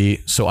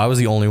Airbnb. So I was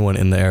the only one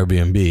in the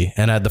Airbnb.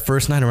 And at the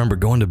first night, I remember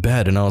going to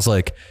bed and I was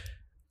like,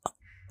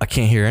 I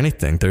can't hear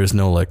anything. There's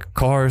no like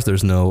cars.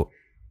 There's no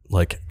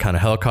like kind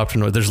of helicopter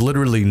noise. There's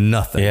literally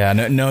nothing. Yeah,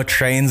 no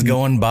trains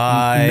going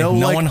by, no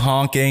like, one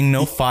honking,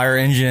 no fire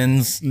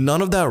engines.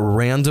 None of that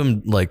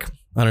random like,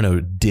 I don't know,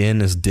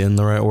 is din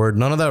the right word?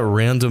 None of that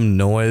random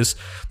noise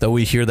that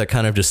we hear that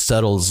kind of just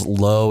settles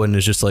low and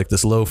is just like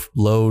this low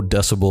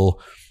decibel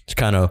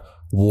kind of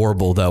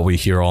warble that we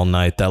hear all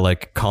night that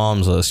like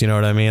calms us. You know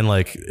what I mean?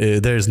 Like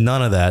there's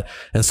none of that.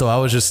 And so I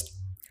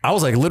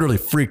was like literally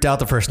freaked out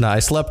the first night. I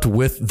slept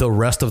with the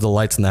rest of the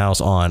lights in the house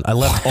on. I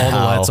left all the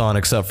lights on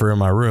except for in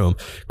my room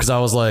because I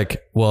was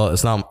like, well,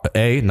 it's not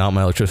A, not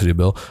my electricity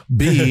bill.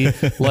 B,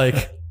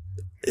 like,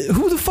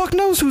 who the fuck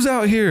knows who's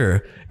out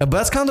here? But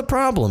that's kind of the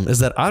problem is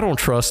that I don't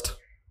trust,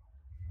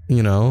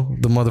 you know,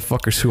 the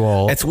motherfuckers who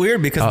all. It's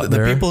weird because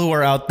the people who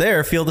are out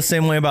there feel the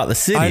same way about the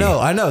city. I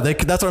know.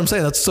 That's what I'm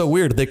saying. That's so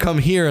weird. They come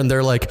here and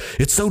they're like,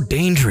 it's so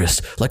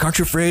dangerous. Like, aren't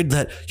you afraid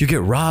that you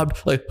get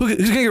robbed? Like, who's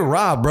going to get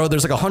robbed, bro?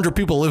 There's like 100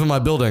 people live in my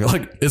building.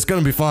 Like, it's going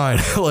to be fine.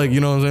 Like,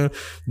 you know what I'm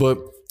saying? But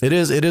it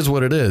is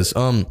what it is.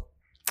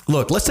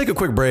 Look, let's take a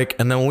quick break.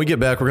 And then when we get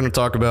back, we're going to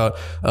talk about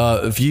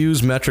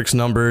views, metrics,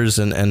 numbers,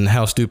 and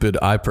how stupid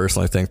I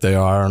personally think they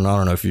are. And I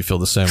don't know if you feel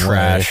the same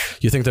way.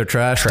 You think they're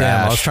trash?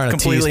 Damn, I was trying to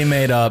completely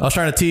made up. I was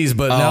trying to tease,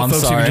 but now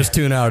folks, you can just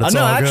tune out. It's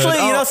no, all actually,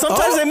 good. you know,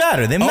 sometimes they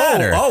matter. They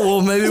matter.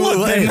 Well, maybe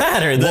they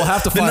matter. We'll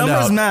have to find out. The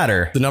numbers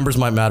matter. The numbers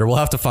might matter. We'll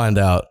have to find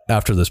out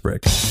after this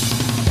break.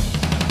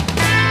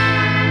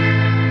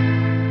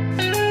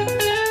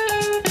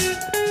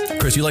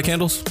 Chris, you like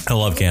candles? I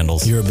love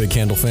candles. You're a big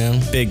candle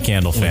fan? Big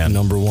candle fan.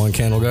 Number one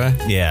candle guy?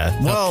 Yeah.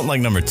 Well,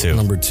 like number two.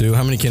 Number two.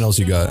 How many candles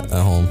you got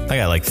at home? I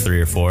got like 3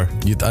 or 4.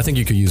 I think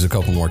you could use a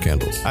couple more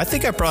candles. I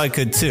think I probably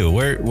could too.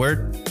 Where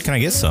can I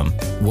get some?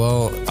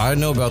 Well, I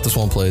know about this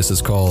one place.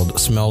 It's called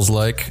Smells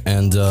Like,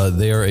 and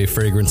they are a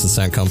fragrance and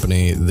scent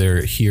company.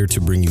 They're here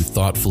to bring you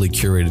thoughtfully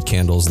curated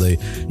candles. They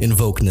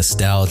invoke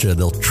nostalgia.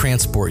 They'll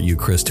transport you,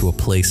 Chris, to a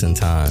place and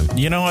time.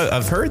 You know,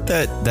 I've heard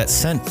that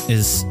scent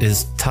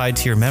is tied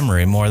to your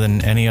memory more than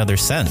any other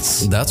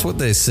sense. That's what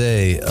they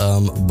say,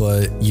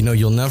 but you know,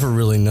 you'll never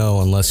really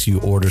know unless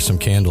you order some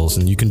candles,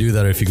 and you can do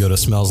that if you go to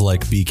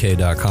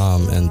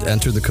smellslikebk.com and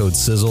enter the code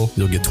SIZZLE.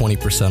 You'll get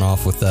 20%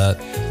 off with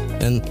that.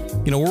 And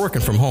you know, we're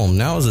working from home.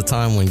 Now is a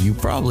time when you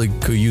probably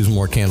could use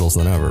more candles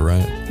than ever,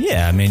 right?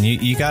 Yeah, I mean,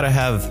 you got to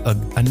have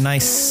a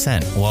nice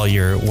scent while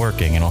you're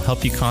working. It'll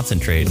help you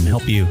concentrate and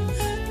help you,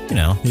 you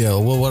know. Yeah,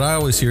 well, what I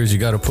always hear is you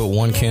got to put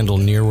one candle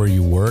near where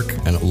you work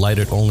and light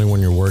it only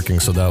when you're working,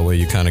 so that way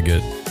you kind of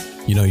get,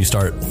 you know, you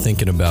start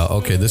thinking about,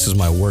 okay, this is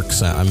my work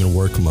scent. I'm in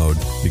work mode.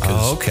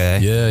 Because, okay.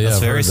 Yeah. That's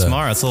very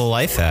smart. It's a little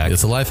life hack.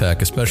 It's a life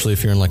hack, especially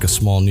if you're in like a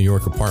small New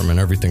York apartment.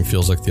 Everything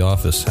feels like the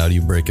office. How do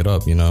you break it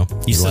up, you know?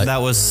 You said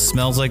that was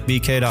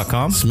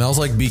smellslikebk.com?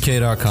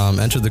 Smellslikebk.com.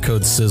 Enter the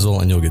code SIZZLE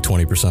and you'll get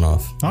 20%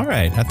 off. All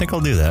right. I think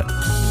I'll do that.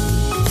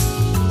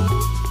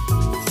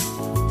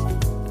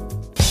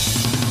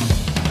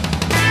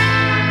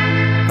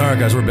 All right,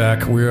 guys, we're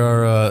back. We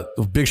are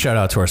big shout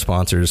out to our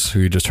sponsors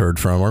who you just heard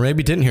from, or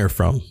maybe didn't hear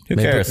from. Who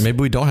cares? Maybe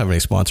we don't have any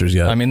sponsors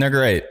yet. I mean, they're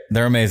great.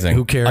 They're amazing.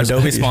 Who cares?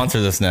 Adobe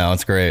sponsors us now.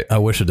 It's great. I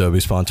wish Adobe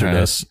sponsored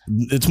us.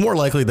 It's more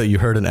likely that you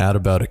heard an ad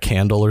about a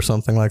candle or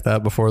something like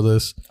that before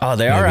this. Oh,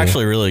 they are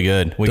actually really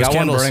good. We got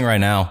one burning right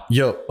now.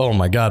 Yo, oh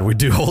my God, we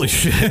do. Holy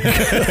shit.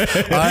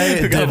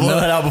 I gotta blow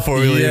that out before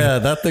we leave. Yeah,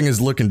 that thing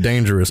is looking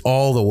dangerous.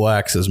 All the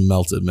wax is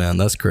melted, man.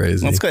 That's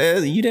crazy.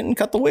 You didn't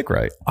cut the wick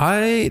right.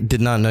 I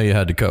did not know you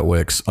had to cut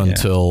wicks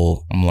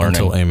until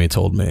Amy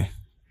told me,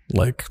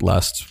 like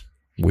last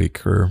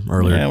week or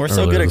earlier. Yeah, we're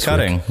so good at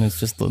cutting. Week. It's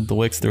just the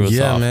wicks threw us off.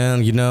 Yeah,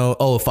 man. You know,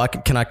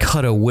 can I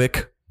cut a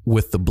wick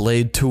with the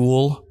blade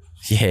tool?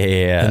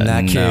 Yeah. In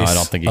that case, no, I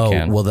don't think you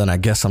can. Well, then I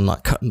guess I'm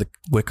not cutting the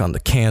wick on the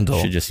candle.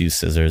 You should just use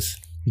scissors.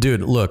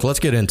 Dude, look, let's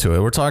get into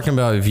it. We're talking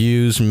about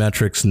views,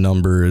 metrics,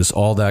 numbers,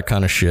 all that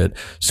kind of shit.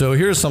 So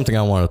here's something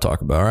I want to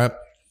talk about, all right?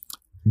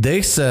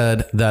 They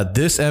said that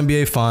this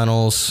NBA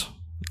Finals,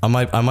 I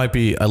might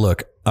be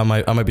talking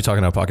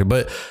out of pocket,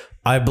 but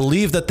I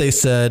believe that they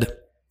said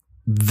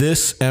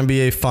this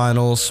NBA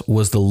Finals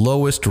was the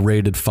lowest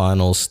rated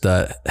finals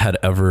that had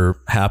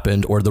ever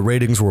happened, or the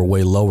ratings were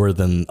way lower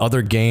than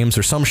other games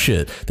or some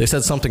shit. They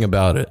said something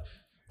about it,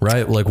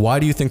 right? Like, why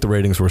do you think the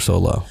ratings were so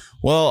low?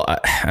 Well,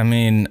 I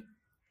mean,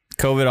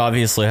 COVID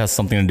obviously has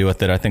something to do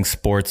with it. I think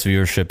sports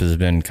viewership has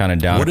been kind of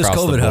down across the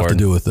board. What does COVID have to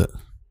do with it?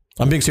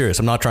 I'm being serious.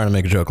 I'm not trying to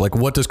make a joke. Like,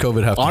 what does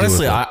COVID have to do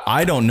with it? Honestly,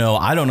 I don't know.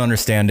 I don't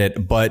understand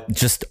it, but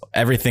just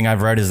everything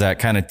I've read is that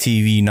kind of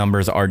TV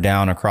numbers are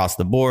down across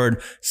the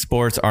board.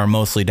 Sports are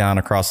mostly down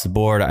across the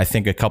board. I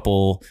think like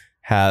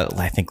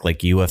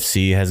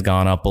UFC has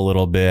gone up a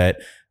little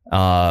bit.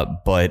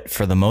 But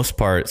for the most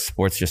part,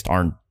 sports just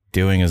aren't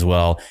doing as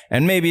well.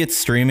 And maybe it's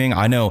streaming.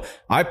 I know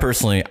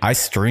I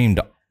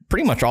streamed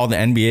pretty much all the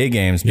NBA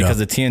games because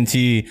the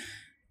TNT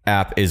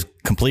app is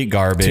complete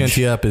garbage.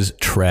 TNT app is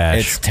trash.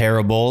 It's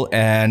terrible.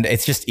 And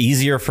it's just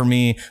easier for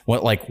me.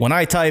 When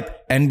I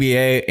type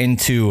NBA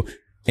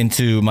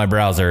into my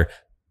browser,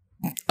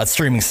 a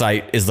streaming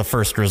site is the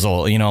first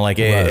result,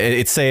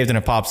 it's saved and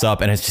it pops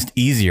up and it's just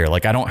easier.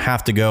 Like I don't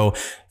have to go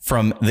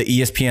from the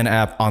ESPN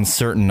app on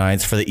certain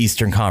nights for the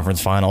Eastern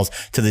Conference Finals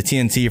to the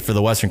TNT for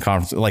the Western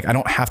Conference. Like I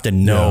don't have to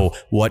know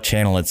what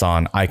channel it's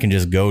on. I can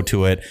just go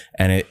to it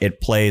and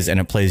it plays,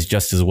 and it plays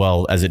just as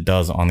well as it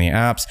does on the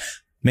apps.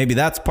 Maybe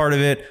that's part of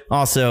it.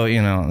 Also,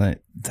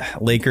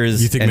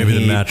 Lakers. You think maybe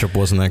the matchup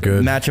wasn't that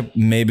good? Matchup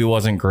maybe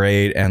wasn't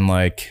great, and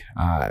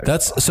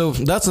that's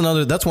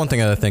one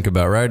thing I think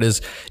about, right?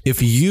 Is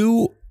if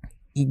you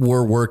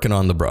were working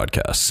on the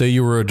broadcast, say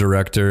you were a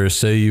director,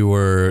 say you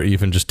were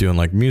even just doing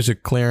like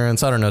music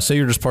clearance, I don't know, say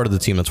you're just part of the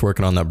team that's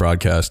working on that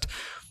broadcast.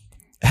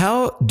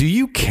 How do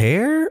you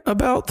care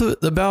about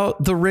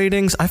the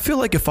ratings? I feel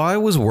like if I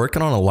was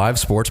working on a live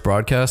sports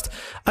broadcast,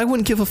 I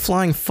wouldn't give a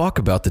flying fuck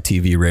about the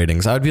TV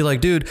ratings. I'd be like,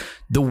 dude,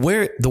 the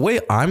way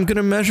I'm going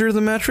to measure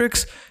the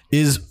metrics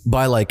is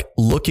by like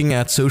looking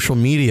at social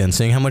media and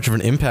seeing how much of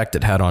an impact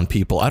it had on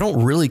people. I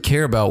don't really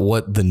care about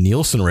what the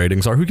Nielsen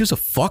ratings are. Who gives a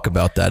fuck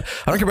about that?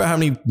 I don't care about how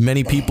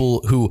many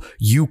people who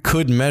you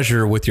could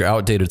measure with your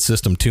outdated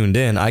system tuned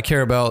in. I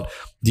care about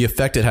the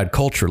effect it had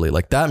culturally.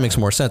 Like that makes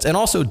more sense. And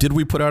also, did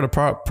we put out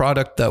a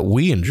product that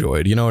we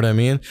enjoyed? You know what I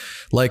mean?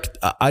 Like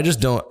I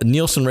just don't,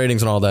 Nielsen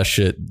ratings and all that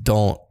shit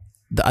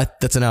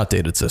that's an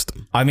outdated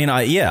system. I mean,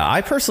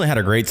 I personally had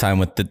a great time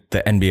with the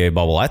NBA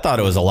bubble. I thought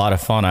it was a lot of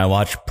fun. I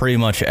watched pretty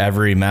much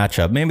every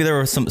matchup. Maybe there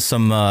were some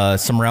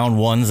round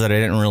ones that I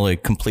didn't really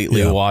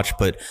completely watch,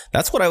 but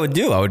that's what I would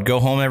do. I would go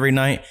home every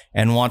night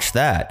and watch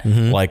that,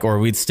 or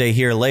we'd stay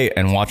here late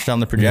and watch it on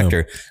the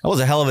projector. That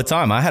was a hell of a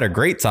time. I had a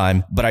great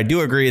time, but I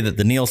do agree that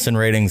the Nielsen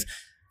ratings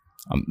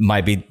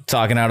might be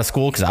talking out of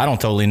school because I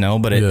don't totally know,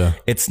 but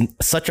it's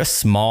such a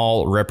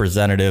small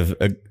representative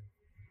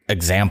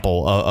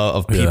example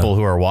of people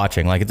who are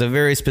watching. Like it's a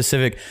very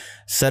specific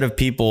set of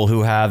people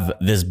who have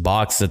this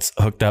box that's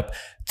hooked up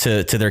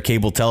to their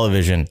cable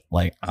television.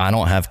 Like I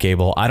don't have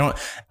cable. I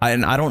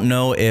don't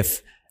know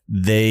if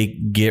they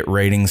get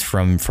ratings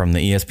from the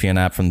ESPN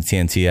app, from the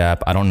TNT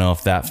app. I don't know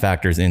if that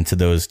factors into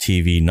those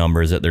TV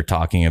numbers that they're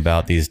talking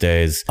about these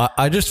days.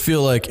 I just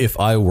feel like if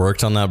I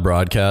worked on that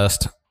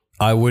broadcast,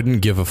 I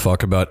wouldn't give a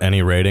fuck about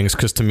any ratings.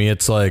 Cause to me,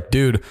 it's like,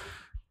 dude,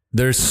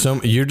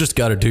 you just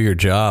got to do your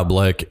job.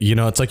 Like,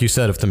 it's like you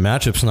said, if the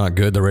matchup's not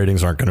good, the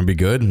ratings aren't going to be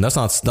good. And that's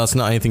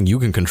not anything you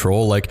can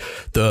control. Like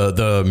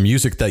the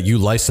music that you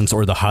license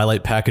or the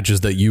highlight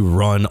packages that you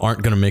run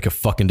aren't going to make a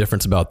fucking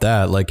difference about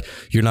that. Like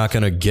you're not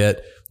going to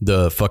get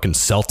the fucking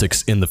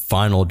Celtics in the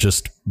final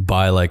just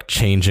by like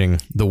changing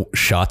the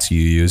shots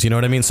you use. You know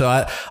what I mean?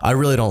 So I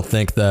really don't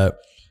think that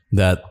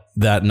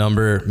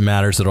number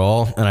matters at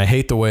all. And I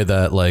hate the way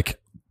that like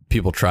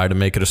people try to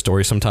make it a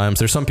story sometimes.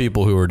 There's some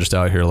people who are just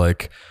out here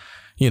like,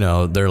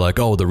 they're like,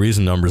 oh, the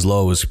reason number's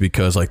low is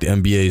because like the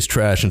NBA is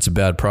trash and it's a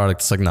bad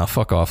product. It's like, nah,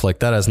 fuck off. Like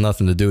that has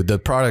nothing to do with the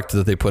product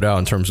that they put out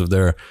in terms of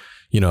their,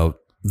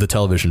 the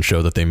television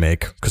show that they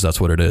make, because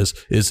that's what it is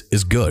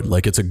good.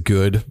 Like it's a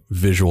good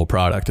visual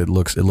product. It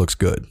looks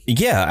good.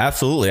 Yeah,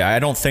 absolutely. I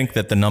don't think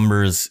that the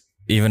numbers,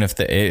 even if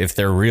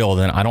they're real,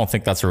 then I don't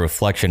think that's a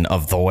reflection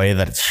of the way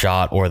that it's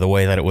shot or the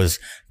way that it was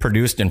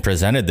produced and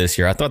presented this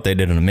year. I thought they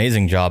did an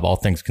amazing job, all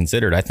things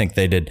considered. I think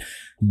they did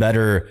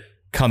better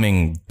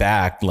coming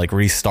back, like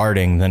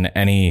restarting, than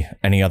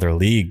any other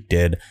league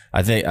did.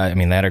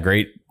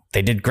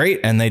 They did great,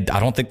 and I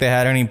don't think they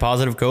had any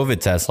positive COVID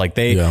tests. Like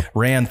they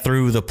ran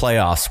through the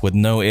playoffs with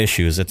no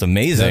issues. It's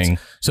amazing.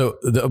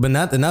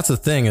 That's the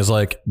thing is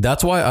like,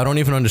 that's why I don't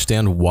even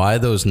understand why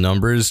those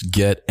numbers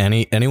get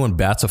anyone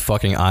bats a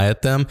fucking eye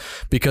at them,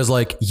 because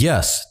like,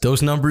 yes,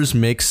 those numbers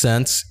make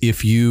sense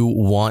if you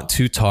want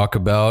to talk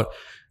about,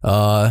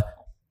 The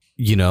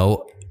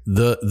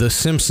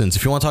Simpsons,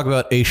 if you want to talk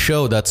about a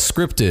show that's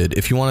scripted,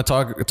 if you want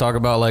to talk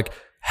about like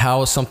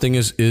how something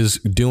is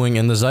doing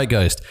in the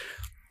zeitgeist.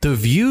 The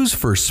views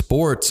for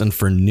sports and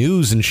for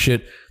news and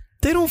shit,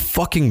 they don't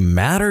fucking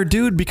matter,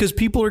 dude, because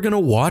people are going to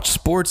watch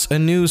sports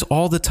and news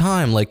all the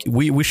time. Like,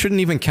 we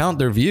shouldn't even count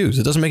their views.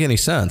 It doesn't make any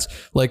sense.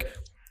 Like,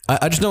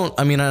 I just don't,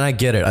 I mean, and I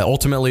get it.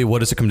 Ultimately, what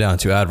does it come down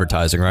to?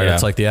 Advertising, right? Yeah.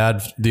 It's like the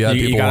ad people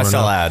you gotta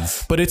sell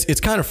ads. But it's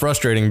kind of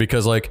frustrating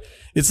because, like,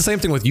 it's the same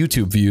thing with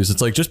YouTube views.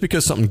 It's like, just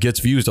because something gets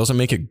views doesn't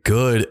make it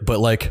good. But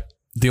like,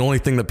 the only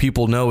thing that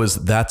people know is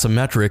that's a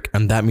metric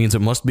and that means it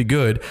must be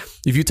good.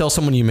 If you tell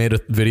someone you made a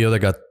video that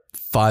got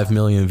 5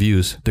 million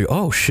views, they go,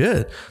 oh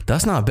shit,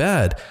 that's not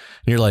bad.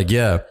 And you're like,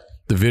 yeah,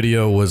 the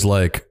video was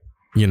like,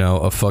 you know,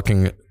 a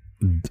fucking,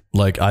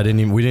 like,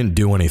 we didn't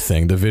do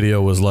anything. The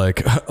video was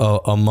like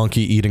a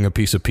monkey eating a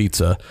piece of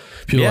pizza.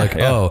 People are like,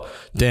 oh,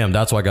 damn,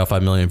 that's why I got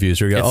 5 million views.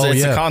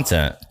 It's the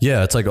content.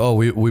 Yeah, it's like, oh,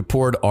 we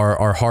poured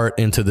our heart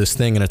into this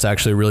thing and it's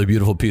actually a really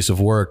beautiful piece of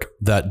work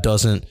that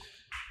doesn't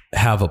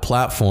have a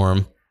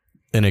platform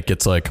and it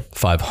gets like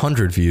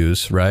 500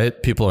 views,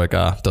 right? People are like,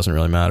 it doesn't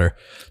really matter.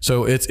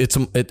 So I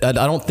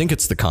don't think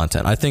it's the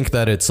content. I think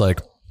that it's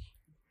like,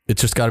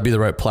 it's just got to be the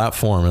right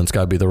platform and it's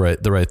got to be the right.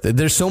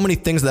 There's so many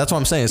things. That's what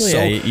I'm saying. It's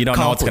you don't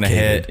know what's going to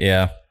hit.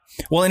 Yeah.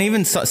 Well, and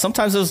even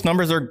sometimes those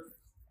numbers are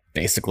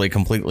basically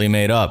completely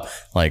made up.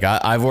 Like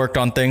I've worked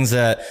on things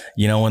that,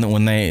 you know,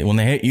 when they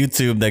hit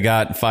YouTube, they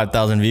got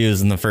 5,000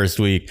 views in the first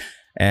week.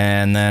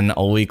 And then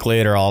a week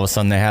later, all of a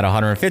sudden they had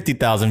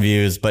 150,000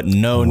 views, but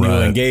no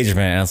new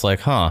engagement. And it's like,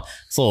 it's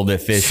a little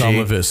bit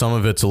fishy. Some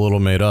of it's a little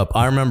made up.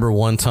 I remember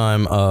one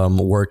time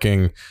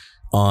working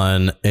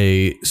on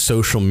a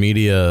social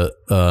media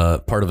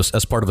as part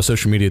of a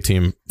social media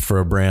team for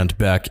a brand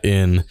back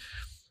in,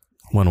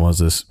 when was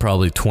this?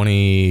 Probably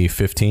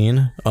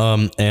 2015.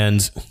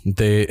 And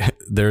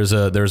there's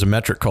a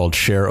metric called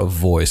share of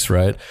voice,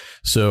 right?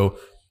 So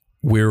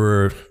we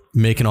were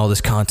making all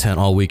this content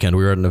all weekend.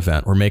 We were at an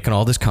event. We're making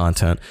all this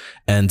content,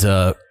 and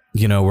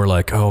you know, we're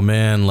like, oh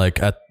man,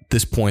 like at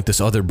this point, this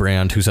other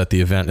brand who's at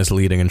the event is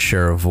leading in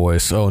share of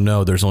voice. Oh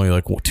no, there's only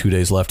like 2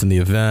 days left in the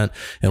event,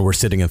 and we're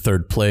sitting in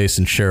third place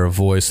in share of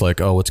voice. Like,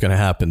 oh, what's going to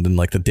happen? Then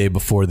like the day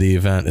before the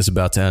event is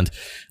about to end,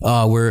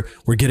 we're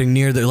getting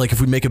near there. Like,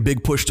 if we make a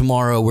big push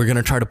tomorrow, we're going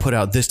to try to put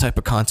out this type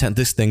of content,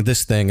 this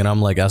thing. And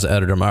I'm like, as an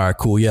editor, I'm all right,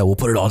 cool. Yeah, we'll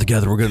put it all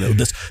together. We're going to,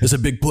 this is a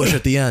big push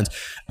at the end.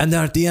 And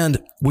then at the end,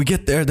 we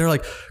get there. They're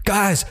like,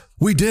 guys,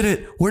 we did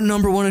it. We're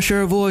number one in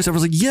share of voice. I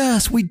was like,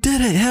 yes, we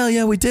did it. Hell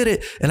yeah, we did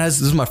it. And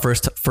this is my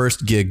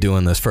first gig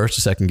doing this, first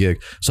or second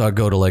gig. So I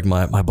go to like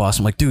my boss.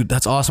 I'm like, dude,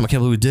 that's awesome. I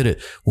can't believe we did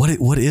it.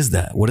 What is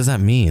that? What does that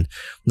mean?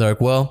 They're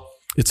like, well,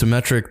 it's a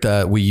metric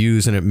that we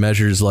use and it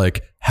measures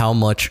like how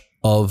much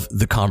of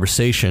the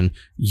conversation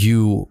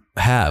you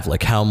have,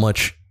 like how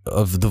much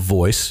of the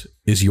voice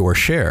is your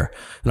share.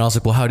 And I was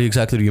like, well, how do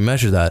you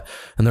measure that?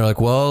 And they're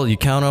like, well, you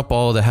count up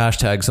all the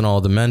hashtags and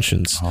all the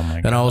mentions. Oh my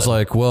God. And I was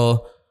like,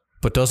 well,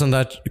 but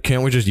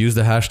can't we just use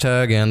the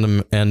hashtag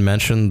and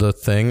mention the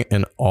thing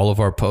in all of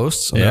our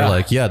posts? And they're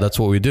like, yeah, that's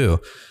what we do.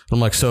 And I'm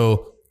like,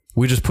 so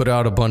we just put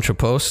out a bunch of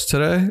posts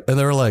today? And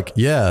they were like,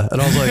 yeah. And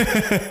I was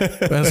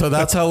like, and so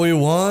that's how we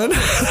won?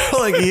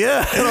 Like,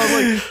 yeah. And I was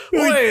like,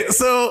 wait,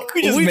 so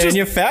we just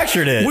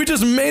manufactured it. We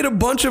just made a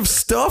bunch of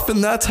stuff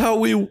and that's how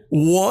we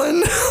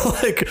won?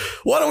 Like,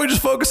 why don't we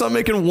just focus on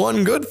making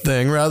one good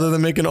thing rather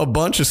than making a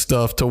bunch of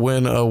stuff to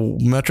win a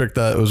metric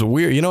that was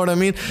weird? You know what I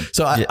mean?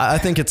 So I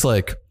think it's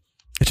like,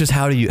 it's just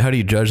how do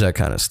you judge that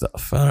kind of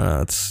stuff? I don't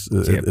know.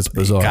 It's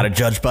bizarre. You got to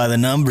judge by the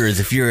numbers.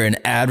 If you're in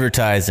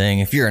advertising,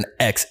 if you're an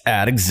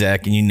ex-ad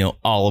exec and you know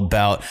all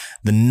about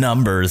the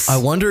numbers. I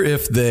wonder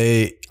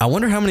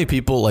how many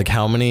people,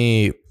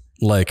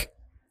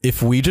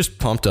 if we just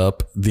pumped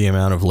up the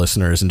amount of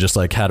listeners and just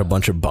like had a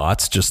bunch of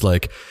bots, just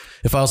like,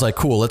 if I was like,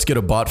 cool, let's get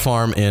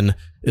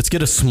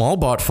a small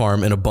bot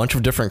farm in a bunch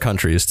of different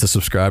countries to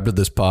subscribe to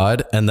this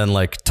pod, and then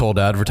like told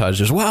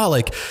advertisers, wow,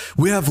 like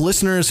we have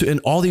listeners in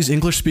all these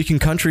English speaking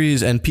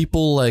countries and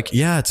people like,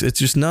 yeah, it's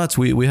just nuts.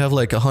 We have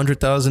like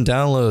 100,000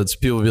 downloads.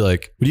 People would be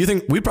like, do you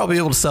think we'd probably be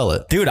able to sell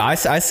it? Dude, I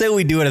say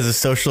we do it as a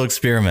social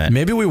experiment.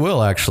 Maybe we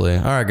will actually.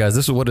 All right,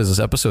 guys, what is this?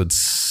 Episode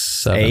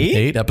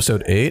 8?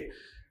 Episode 8.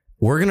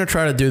 We're going to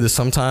try to do this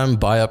sometime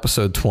by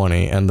episode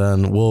 20, and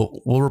then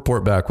we'll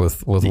report back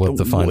with what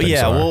the findings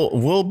are. Yeah,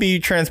 we'll be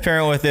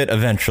transparent with it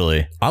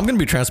eventually. I'm going to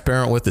be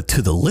transparent with it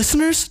to the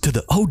listeners, to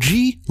the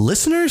OG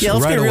listeners. Yeah,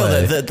 let's get real.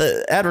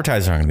 The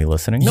advertisers aren't going to be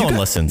listening. No one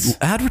listens.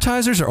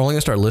 Advertisers are only going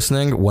to start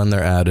listening when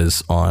their ad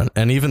is on.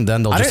 And even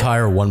then, they'll just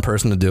hire one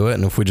person to do it.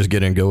 And if we just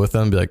get in and go with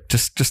them, be like,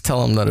 just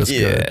tell them that it's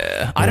good.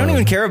 Yeah. I don't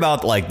even care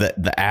about like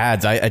the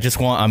ads.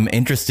 I'm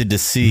interested to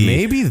see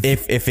maybe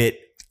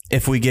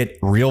if we get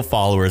real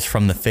followers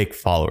from the fake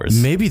followers.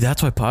 Maybe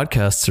that's why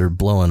podcasts are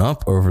blowing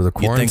up over the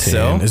quarantine. You think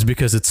so? Is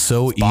because it's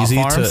so easy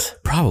to,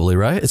 probably,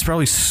 right? It's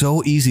probably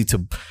so easy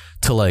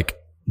to like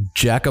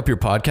jack up your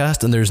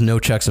podcast and there's no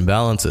checks and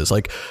balances.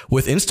 Like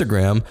with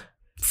Instagram,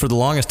 for the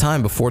longest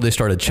time before they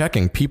started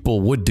checking,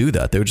 people would do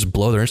that. They would just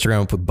blow their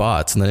Instagram up with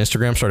bots, and then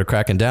Instagram started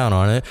cracking down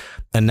on it.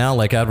 And now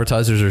like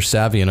advertisers are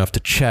savvy enough to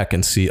check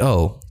and see,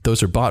 oh,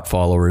 those are bot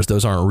followers.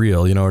 Those aren't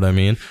real. You know what I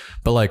mean?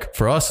 But like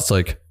for us, it's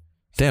like,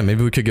 damn,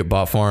 maybe we could get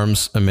bot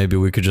farms and maybe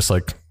we could just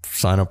like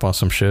sign up on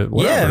some shit.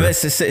 Whatever. Yeah,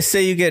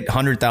 say you get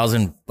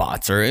 100,000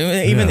 bots or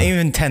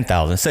even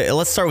 10,000. Say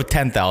let's start with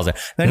 10,000.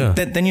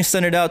 Then you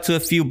send it out to a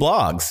few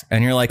blogs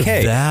and you're like,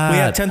 hey, we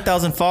have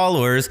 10,000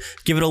 followers.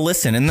 Give it a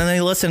listen. And then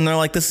they listen and they're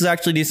like, this is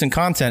actually decent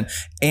content.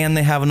 And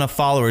they have enough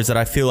followers that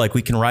I feel like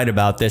we can write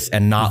about this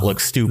and not look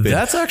stupid.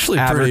 That's actually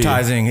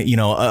advertising,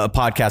 a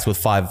podcast with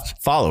 5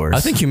 followers. I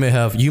think you may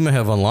have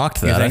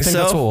unlocked that. I think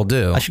that's what we'll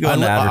do. I should go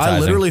into advertising. I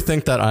literally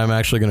think that I'm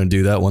actually going to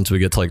do that once we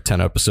get to like 10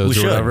 episodes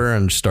or whatever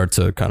and start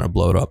to kind of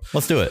blow it up.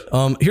 Let's do it.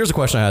 Here's a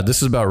question I had.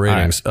 This is about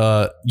ratings.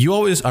 Right.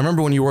 I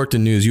remember when you worked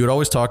in news, you would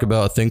always talk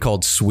about a thing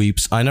called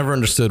sweeps. I never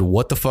understood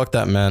what the fuck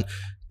that meant.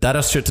 That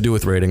has shit to do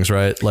with ratings,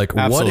 right? Like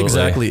What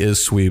exactly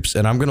is sweeps?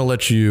 And I'm going to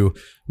let you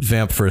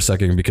vamp for a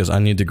second because I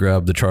need to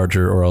grab the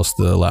charger or else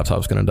the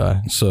laptop's going to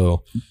die.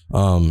 So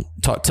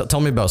tell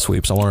me about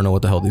sweeps. I want to know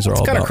what the hell these are all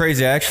about. It's kind of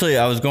crazy. Actually,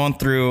 I was going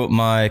through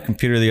my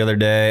computer the other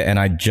day and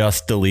I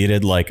just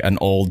deleted like an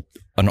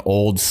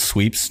old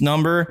sweeps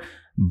number,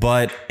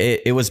 but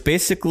it was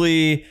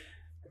basically,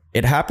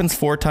 it happens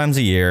 4 times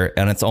a year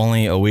and it's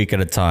only a week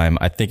at a time.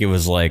 I think it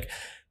was like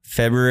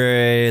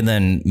February,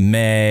 then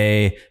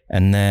May,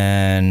 and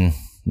then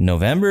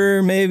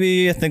November,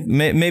 maybe. I think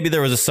maybe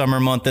there was a summer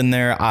month in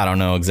there. I don't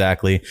know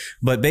exactly.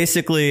 But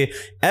basically,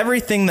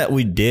 everything that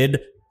we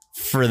did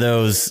for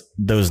those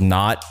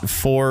not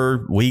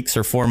 4 weeks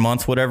or 4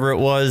 months, whatever it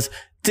was,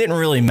 didn't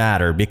really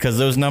matter because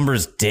those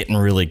numbers didn't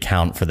really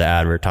count for the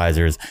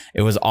advertisers.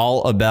 It was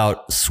all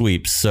about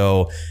sweeps.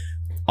 So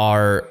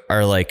our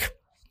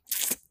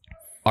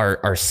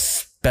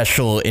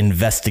special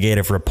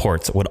investigative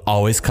reports would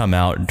always come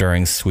out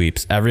during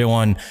sweeps.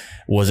 Everyone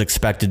was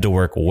expected to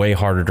work way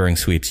harder during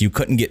sweeps. You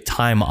couldn't get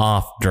time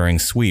off during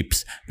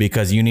sweeps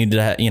because you needed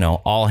to,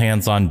 all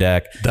hands on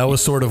deck. That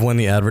was sort of when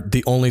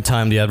the only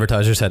time the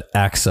advertisers had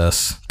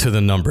access to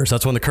the numbers.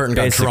 That's when the curtain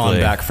got drawn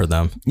back for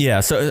them.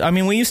 Yeah. So, I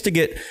mean, we used to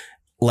get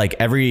like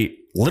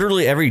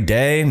literally every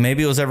day,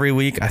 maybe it was every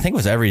week. I think it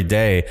was every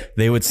day.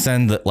 They would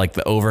send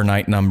the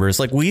overnight numbers.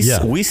 Like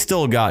we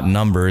still got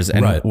numbers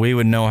and we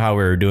would know how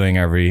we were doing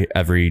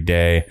every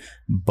day.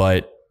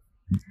 But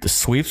the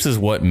sweeps is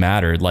what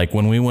mattered. Like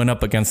when we went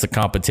up against the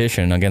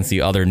competition, against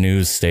the other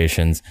news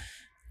stations,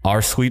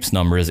 our sweeps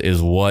numbers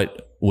is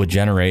what would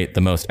generate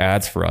the most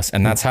ads for us.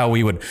 And that's how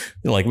we would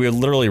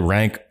literally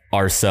rank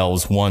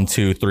ourselves 1,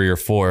 2, 3, or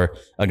 4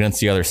 against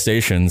the other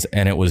stations,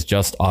 and it was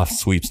just off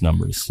sweeps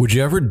numbers. Would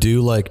you ever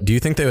do do you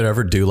think they would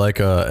ever do like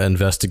a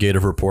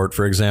investigative report,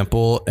 for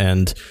example,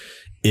 and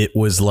it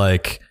was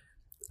like,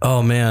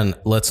 oh man,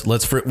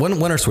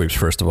 when are sweeps,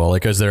 first of all?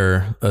 Like, is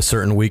there a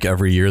certain week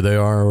every year they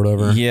are or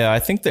whatever? Yeah, I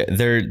think that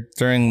they're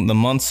during the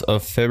months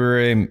of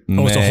February,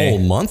 May. Oh, it's a whole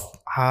month?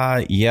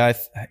 Yeah,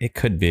 it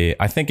could be.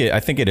 I think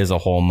it is a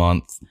whole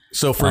month.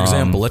 So for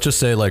example, let's just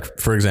say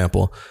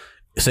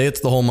say it's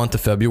the whole month of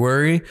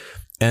February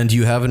and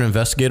you have an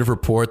investigative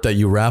report that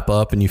you wrap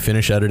up and you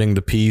finish editing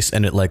the piece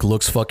and it like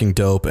looks fucking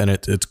dope and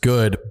it's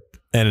good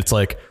and it's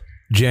like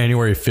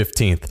January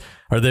 15th.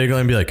 Are they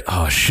going to be like,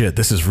 oh shit,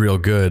 this is real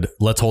good.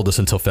 Let's hold this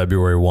until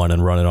February 1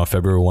 and run it on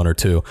February 1 or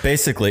 2.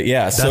 Basically,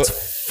 yeah.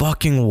 That's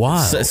fucking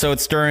wild. So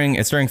it's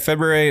during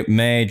February,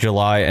 May,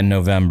 July, and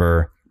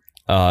November,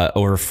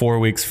 over 4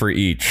 weeks for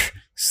each.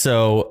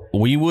 So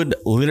we would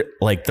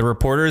the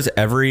reporters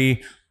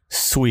every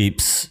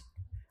sweeps,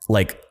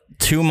 like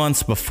 2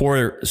 months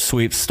before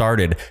sweeps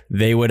started,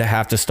 they would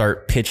have to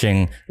start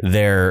pitching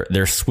their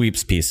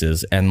sweeps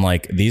pieces. And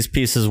like these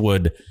pieces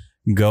would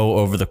go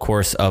over the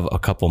course of a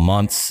couple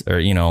months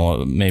or,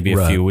 maybe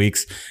a few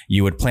weeks.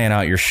 You would plan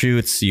out your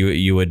shoots.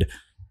 You would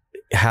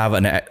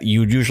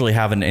usually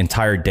have an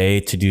entire day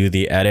to do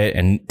the edit.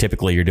 And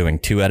typically you're doing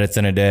 2 edits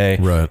in a day.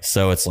 Right.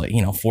 So it's like,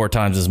 4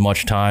 times as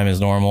much time as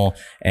normal.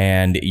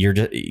 And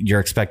you're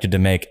expected to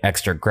make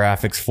extra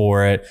graphics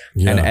for it.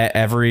 Yeah. And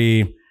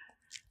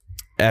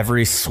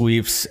every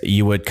sweeps,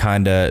 they would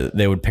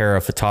pair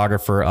a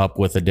photographer up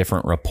with a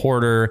different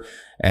reporter.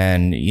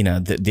 And,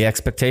 the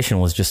expectation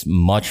was just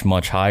much,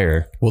 much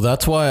higher. Well,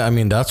 that's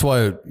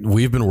why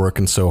we've been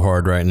working so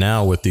hard right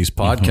now with these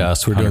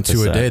podcasts. We're doing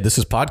 2 a day. This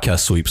is podcast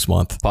sweeps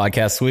month.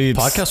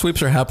 Podcast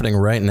sweeps are happening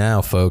right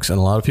now, folks. And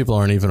a lot of people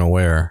aren't even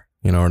aware.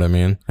 You know what I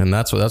mean? And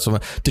that's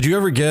what did you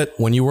ever get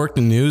when you worked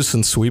in news,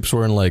 since sweeps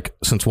were in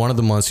since one of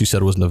the months you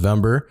said was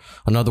November,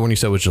 another one you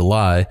said was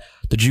July.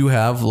 Did you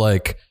have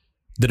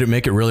did it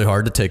make it really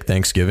hard to take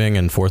Thanksgiving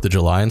and 4th of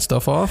July and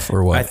stuff off,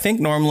 or what? I think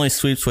normally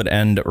sweeps would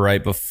end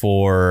right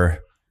before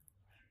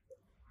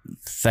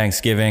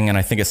Thanksgiving, and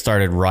I think it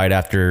started right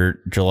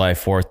after July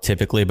 4th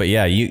typically. But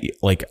yeah,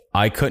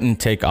 I couldn't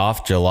take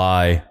off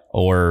July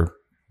or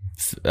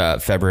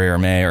February or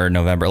May or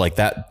November. Like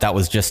that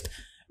was just,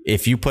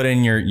 if you put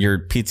in your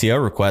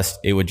PTO request,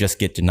 it would just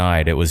get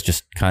denied. It was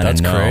just kind of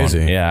known. That's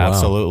crazy. Yeah, Wow.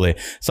 absolutely.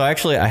 So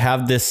actually, I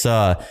have this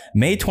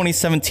May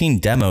 2017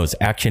 demos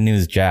Action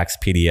News Jax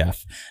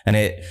PDF, and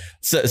it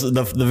says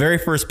the very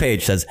first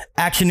page says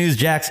Action News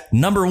Jax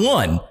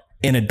 #1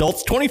 in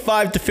adults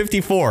 25 to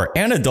 54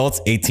 and adults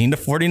 18 to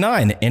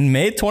 49 in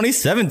May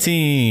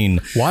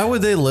 2017. Why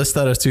would they list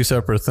that as two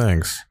separate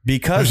things?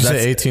 Because you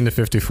say 18 to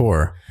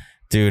 54,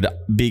 dude.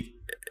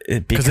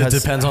 because it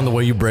depends on the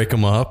way you break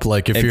them up.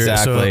 Like if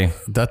Exactly. you're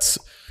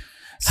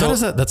how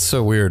does that? That's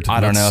so weird. I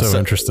don't know. So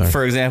interesting.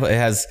 For example, it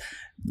has,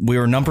 we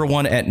were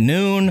 #1 at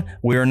noon.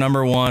 We were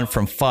 #1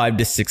 from 5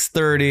 to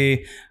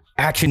 6:30.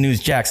 Action News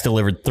Jax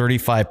delivered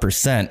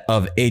 35%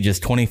 of ages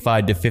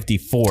 25 to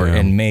 54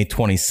 in May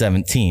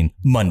 2017,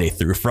 Monday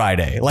through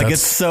Friday. Like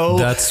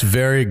that's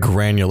very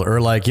granular,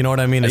 or like, you know what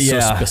I mean? It's so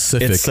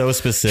specific. It's so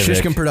specific.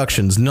 Shishkin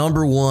Productions,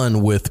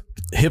 #1 with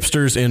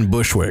hipsters in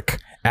Bushwick.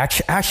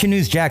 Action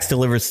News Jax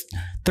delivers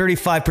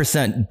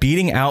 35%,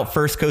 beating out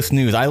First Coast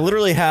News. I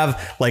literally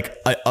have like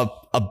a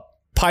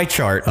pie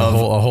chart of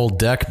a whole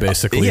deck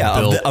basically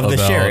built of the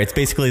share. It's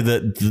basically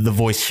the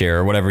voice share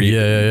or whatever.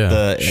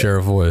 The share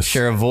of voice.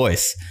 Share of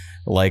voice.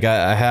 Like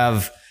I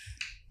have.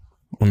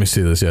 Let me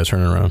see this. Yeah,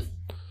 turn it around.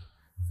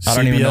 I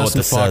don't even know what and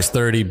this Fox says.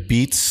 30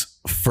 beats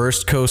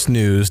First Coast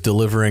News,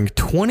 delivering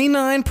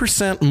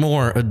 29%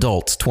 more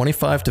adults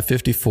 25 to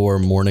 54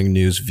 morning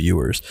news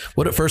viewers.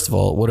 First of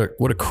all,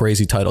 what a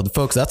crazy title,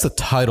 folks. That's the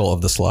title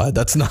of the slide.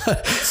 That's not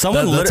that's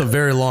a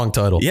very long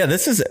title. Yeah,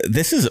 this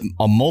is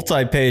a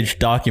multi-page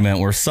document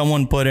where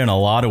someone put in a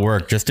lot of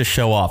work just to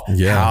show off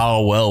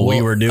how well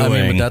we were doing. I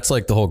mean, but that's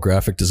like the whole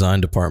graphic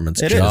design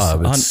department's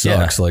job. It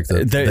sucks. Like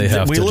they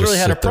have we to literally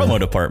just had a promo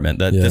department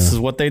that this is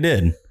what they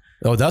did.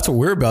 Oh, that's what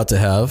we're about to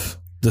have.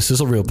 This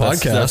is a real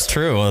podcast. That's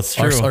true. That's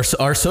true.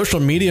 Our social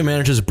media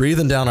manager's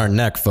breathing down our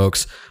neck,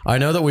 folks. I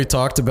know that we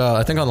talked about,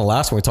 I think on the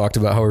last one, we talked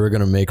about how we were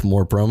going to make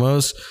more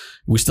promos.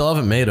 We still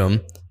haven't made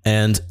them.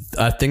 And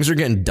things are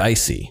getting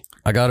dicey.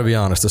 I got to be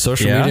honest. The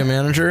social media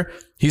manager,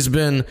 he's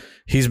been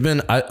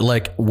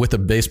like with a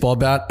baseball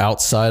bat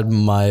outside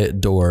my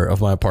door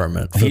of my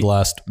apartment for the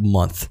last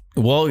month.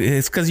 Well,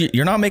 it's because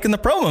you're not making the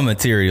promo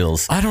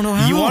materials. I don't know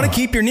how. You want to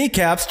keep your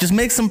kneecaps, just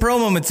make some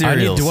promo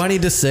materials. Do I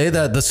need to say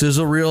that the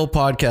Sizzle Reel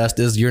podcast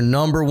is your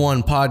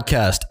 #1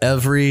 podcast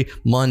every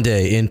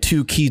Monday in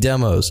 2 key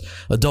demos?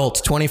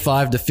 Adults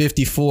 25 to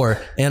 54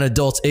 and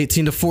adults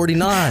 18 to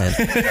 49.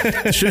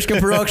 Shishkin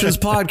Productions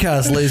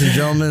podcast, ladies and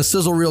gentlemen.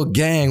 Sizzle Reel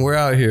gang, we're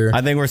out here.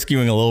 I think we're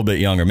skewing a little bit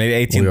younger, maybe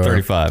 18 to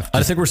 35.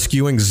 I think we're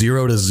skewing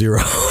 0 to 0.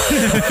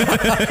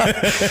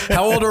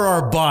 How old are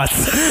our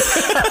bots?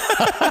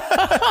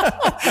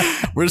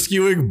 We're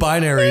skewing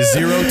binary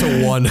 0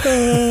 to 1.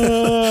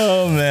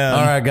 Oh man!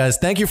 All right, guys.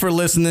 Thank you for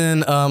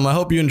listening. I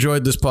hope you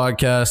enjoyed this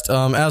podcast.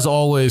 As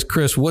always,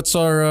 Chris, what's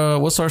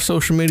our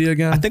social media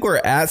again? I think we're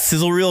at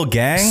Sizzle Reel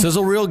Gang.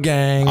 Sizzle Reel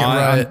Gang.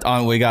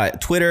 On we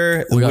got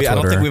Twitter. I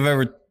don't think we've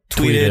ever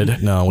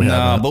tweeted. No, we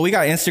haven't. But we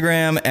got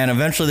Instagram, and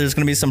eventually there's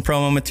going to be some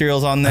promo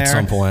materials on there at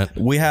some point.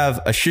 We have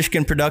a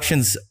Shishkin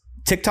Productions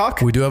TikTok.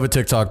 We do have a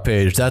TikTok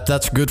page.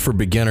 That's good for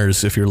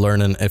beginners if you're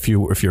learning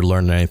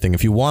anything.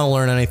 If you want to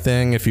learn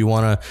anything, if you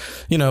want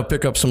to,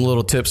 pick up some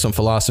little tips, some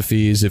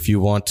philosophies, if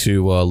you want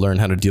to learn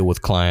how to deal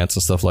with clients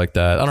and stuff like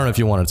that. I don't know if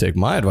you want to take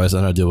my advice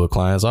on how to deal with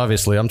clients.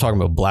 Obviously, I'm talking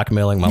about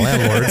blackmailing my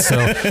landlord, so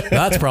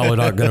that's probably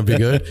not going to be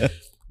good.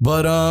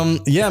 But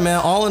yeah, man,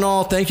 all in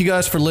all, thank you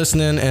guys for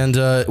listening,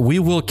 and we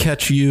will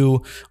catch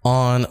you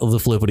on the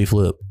flippity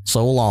flip.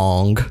 So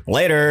long.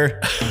 Later.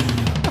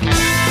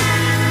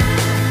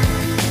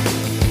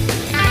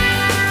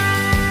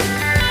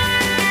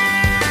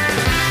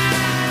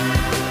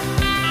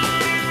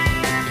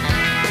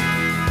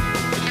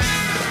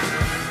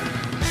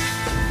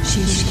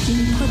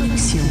 Shishkin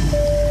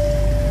Production.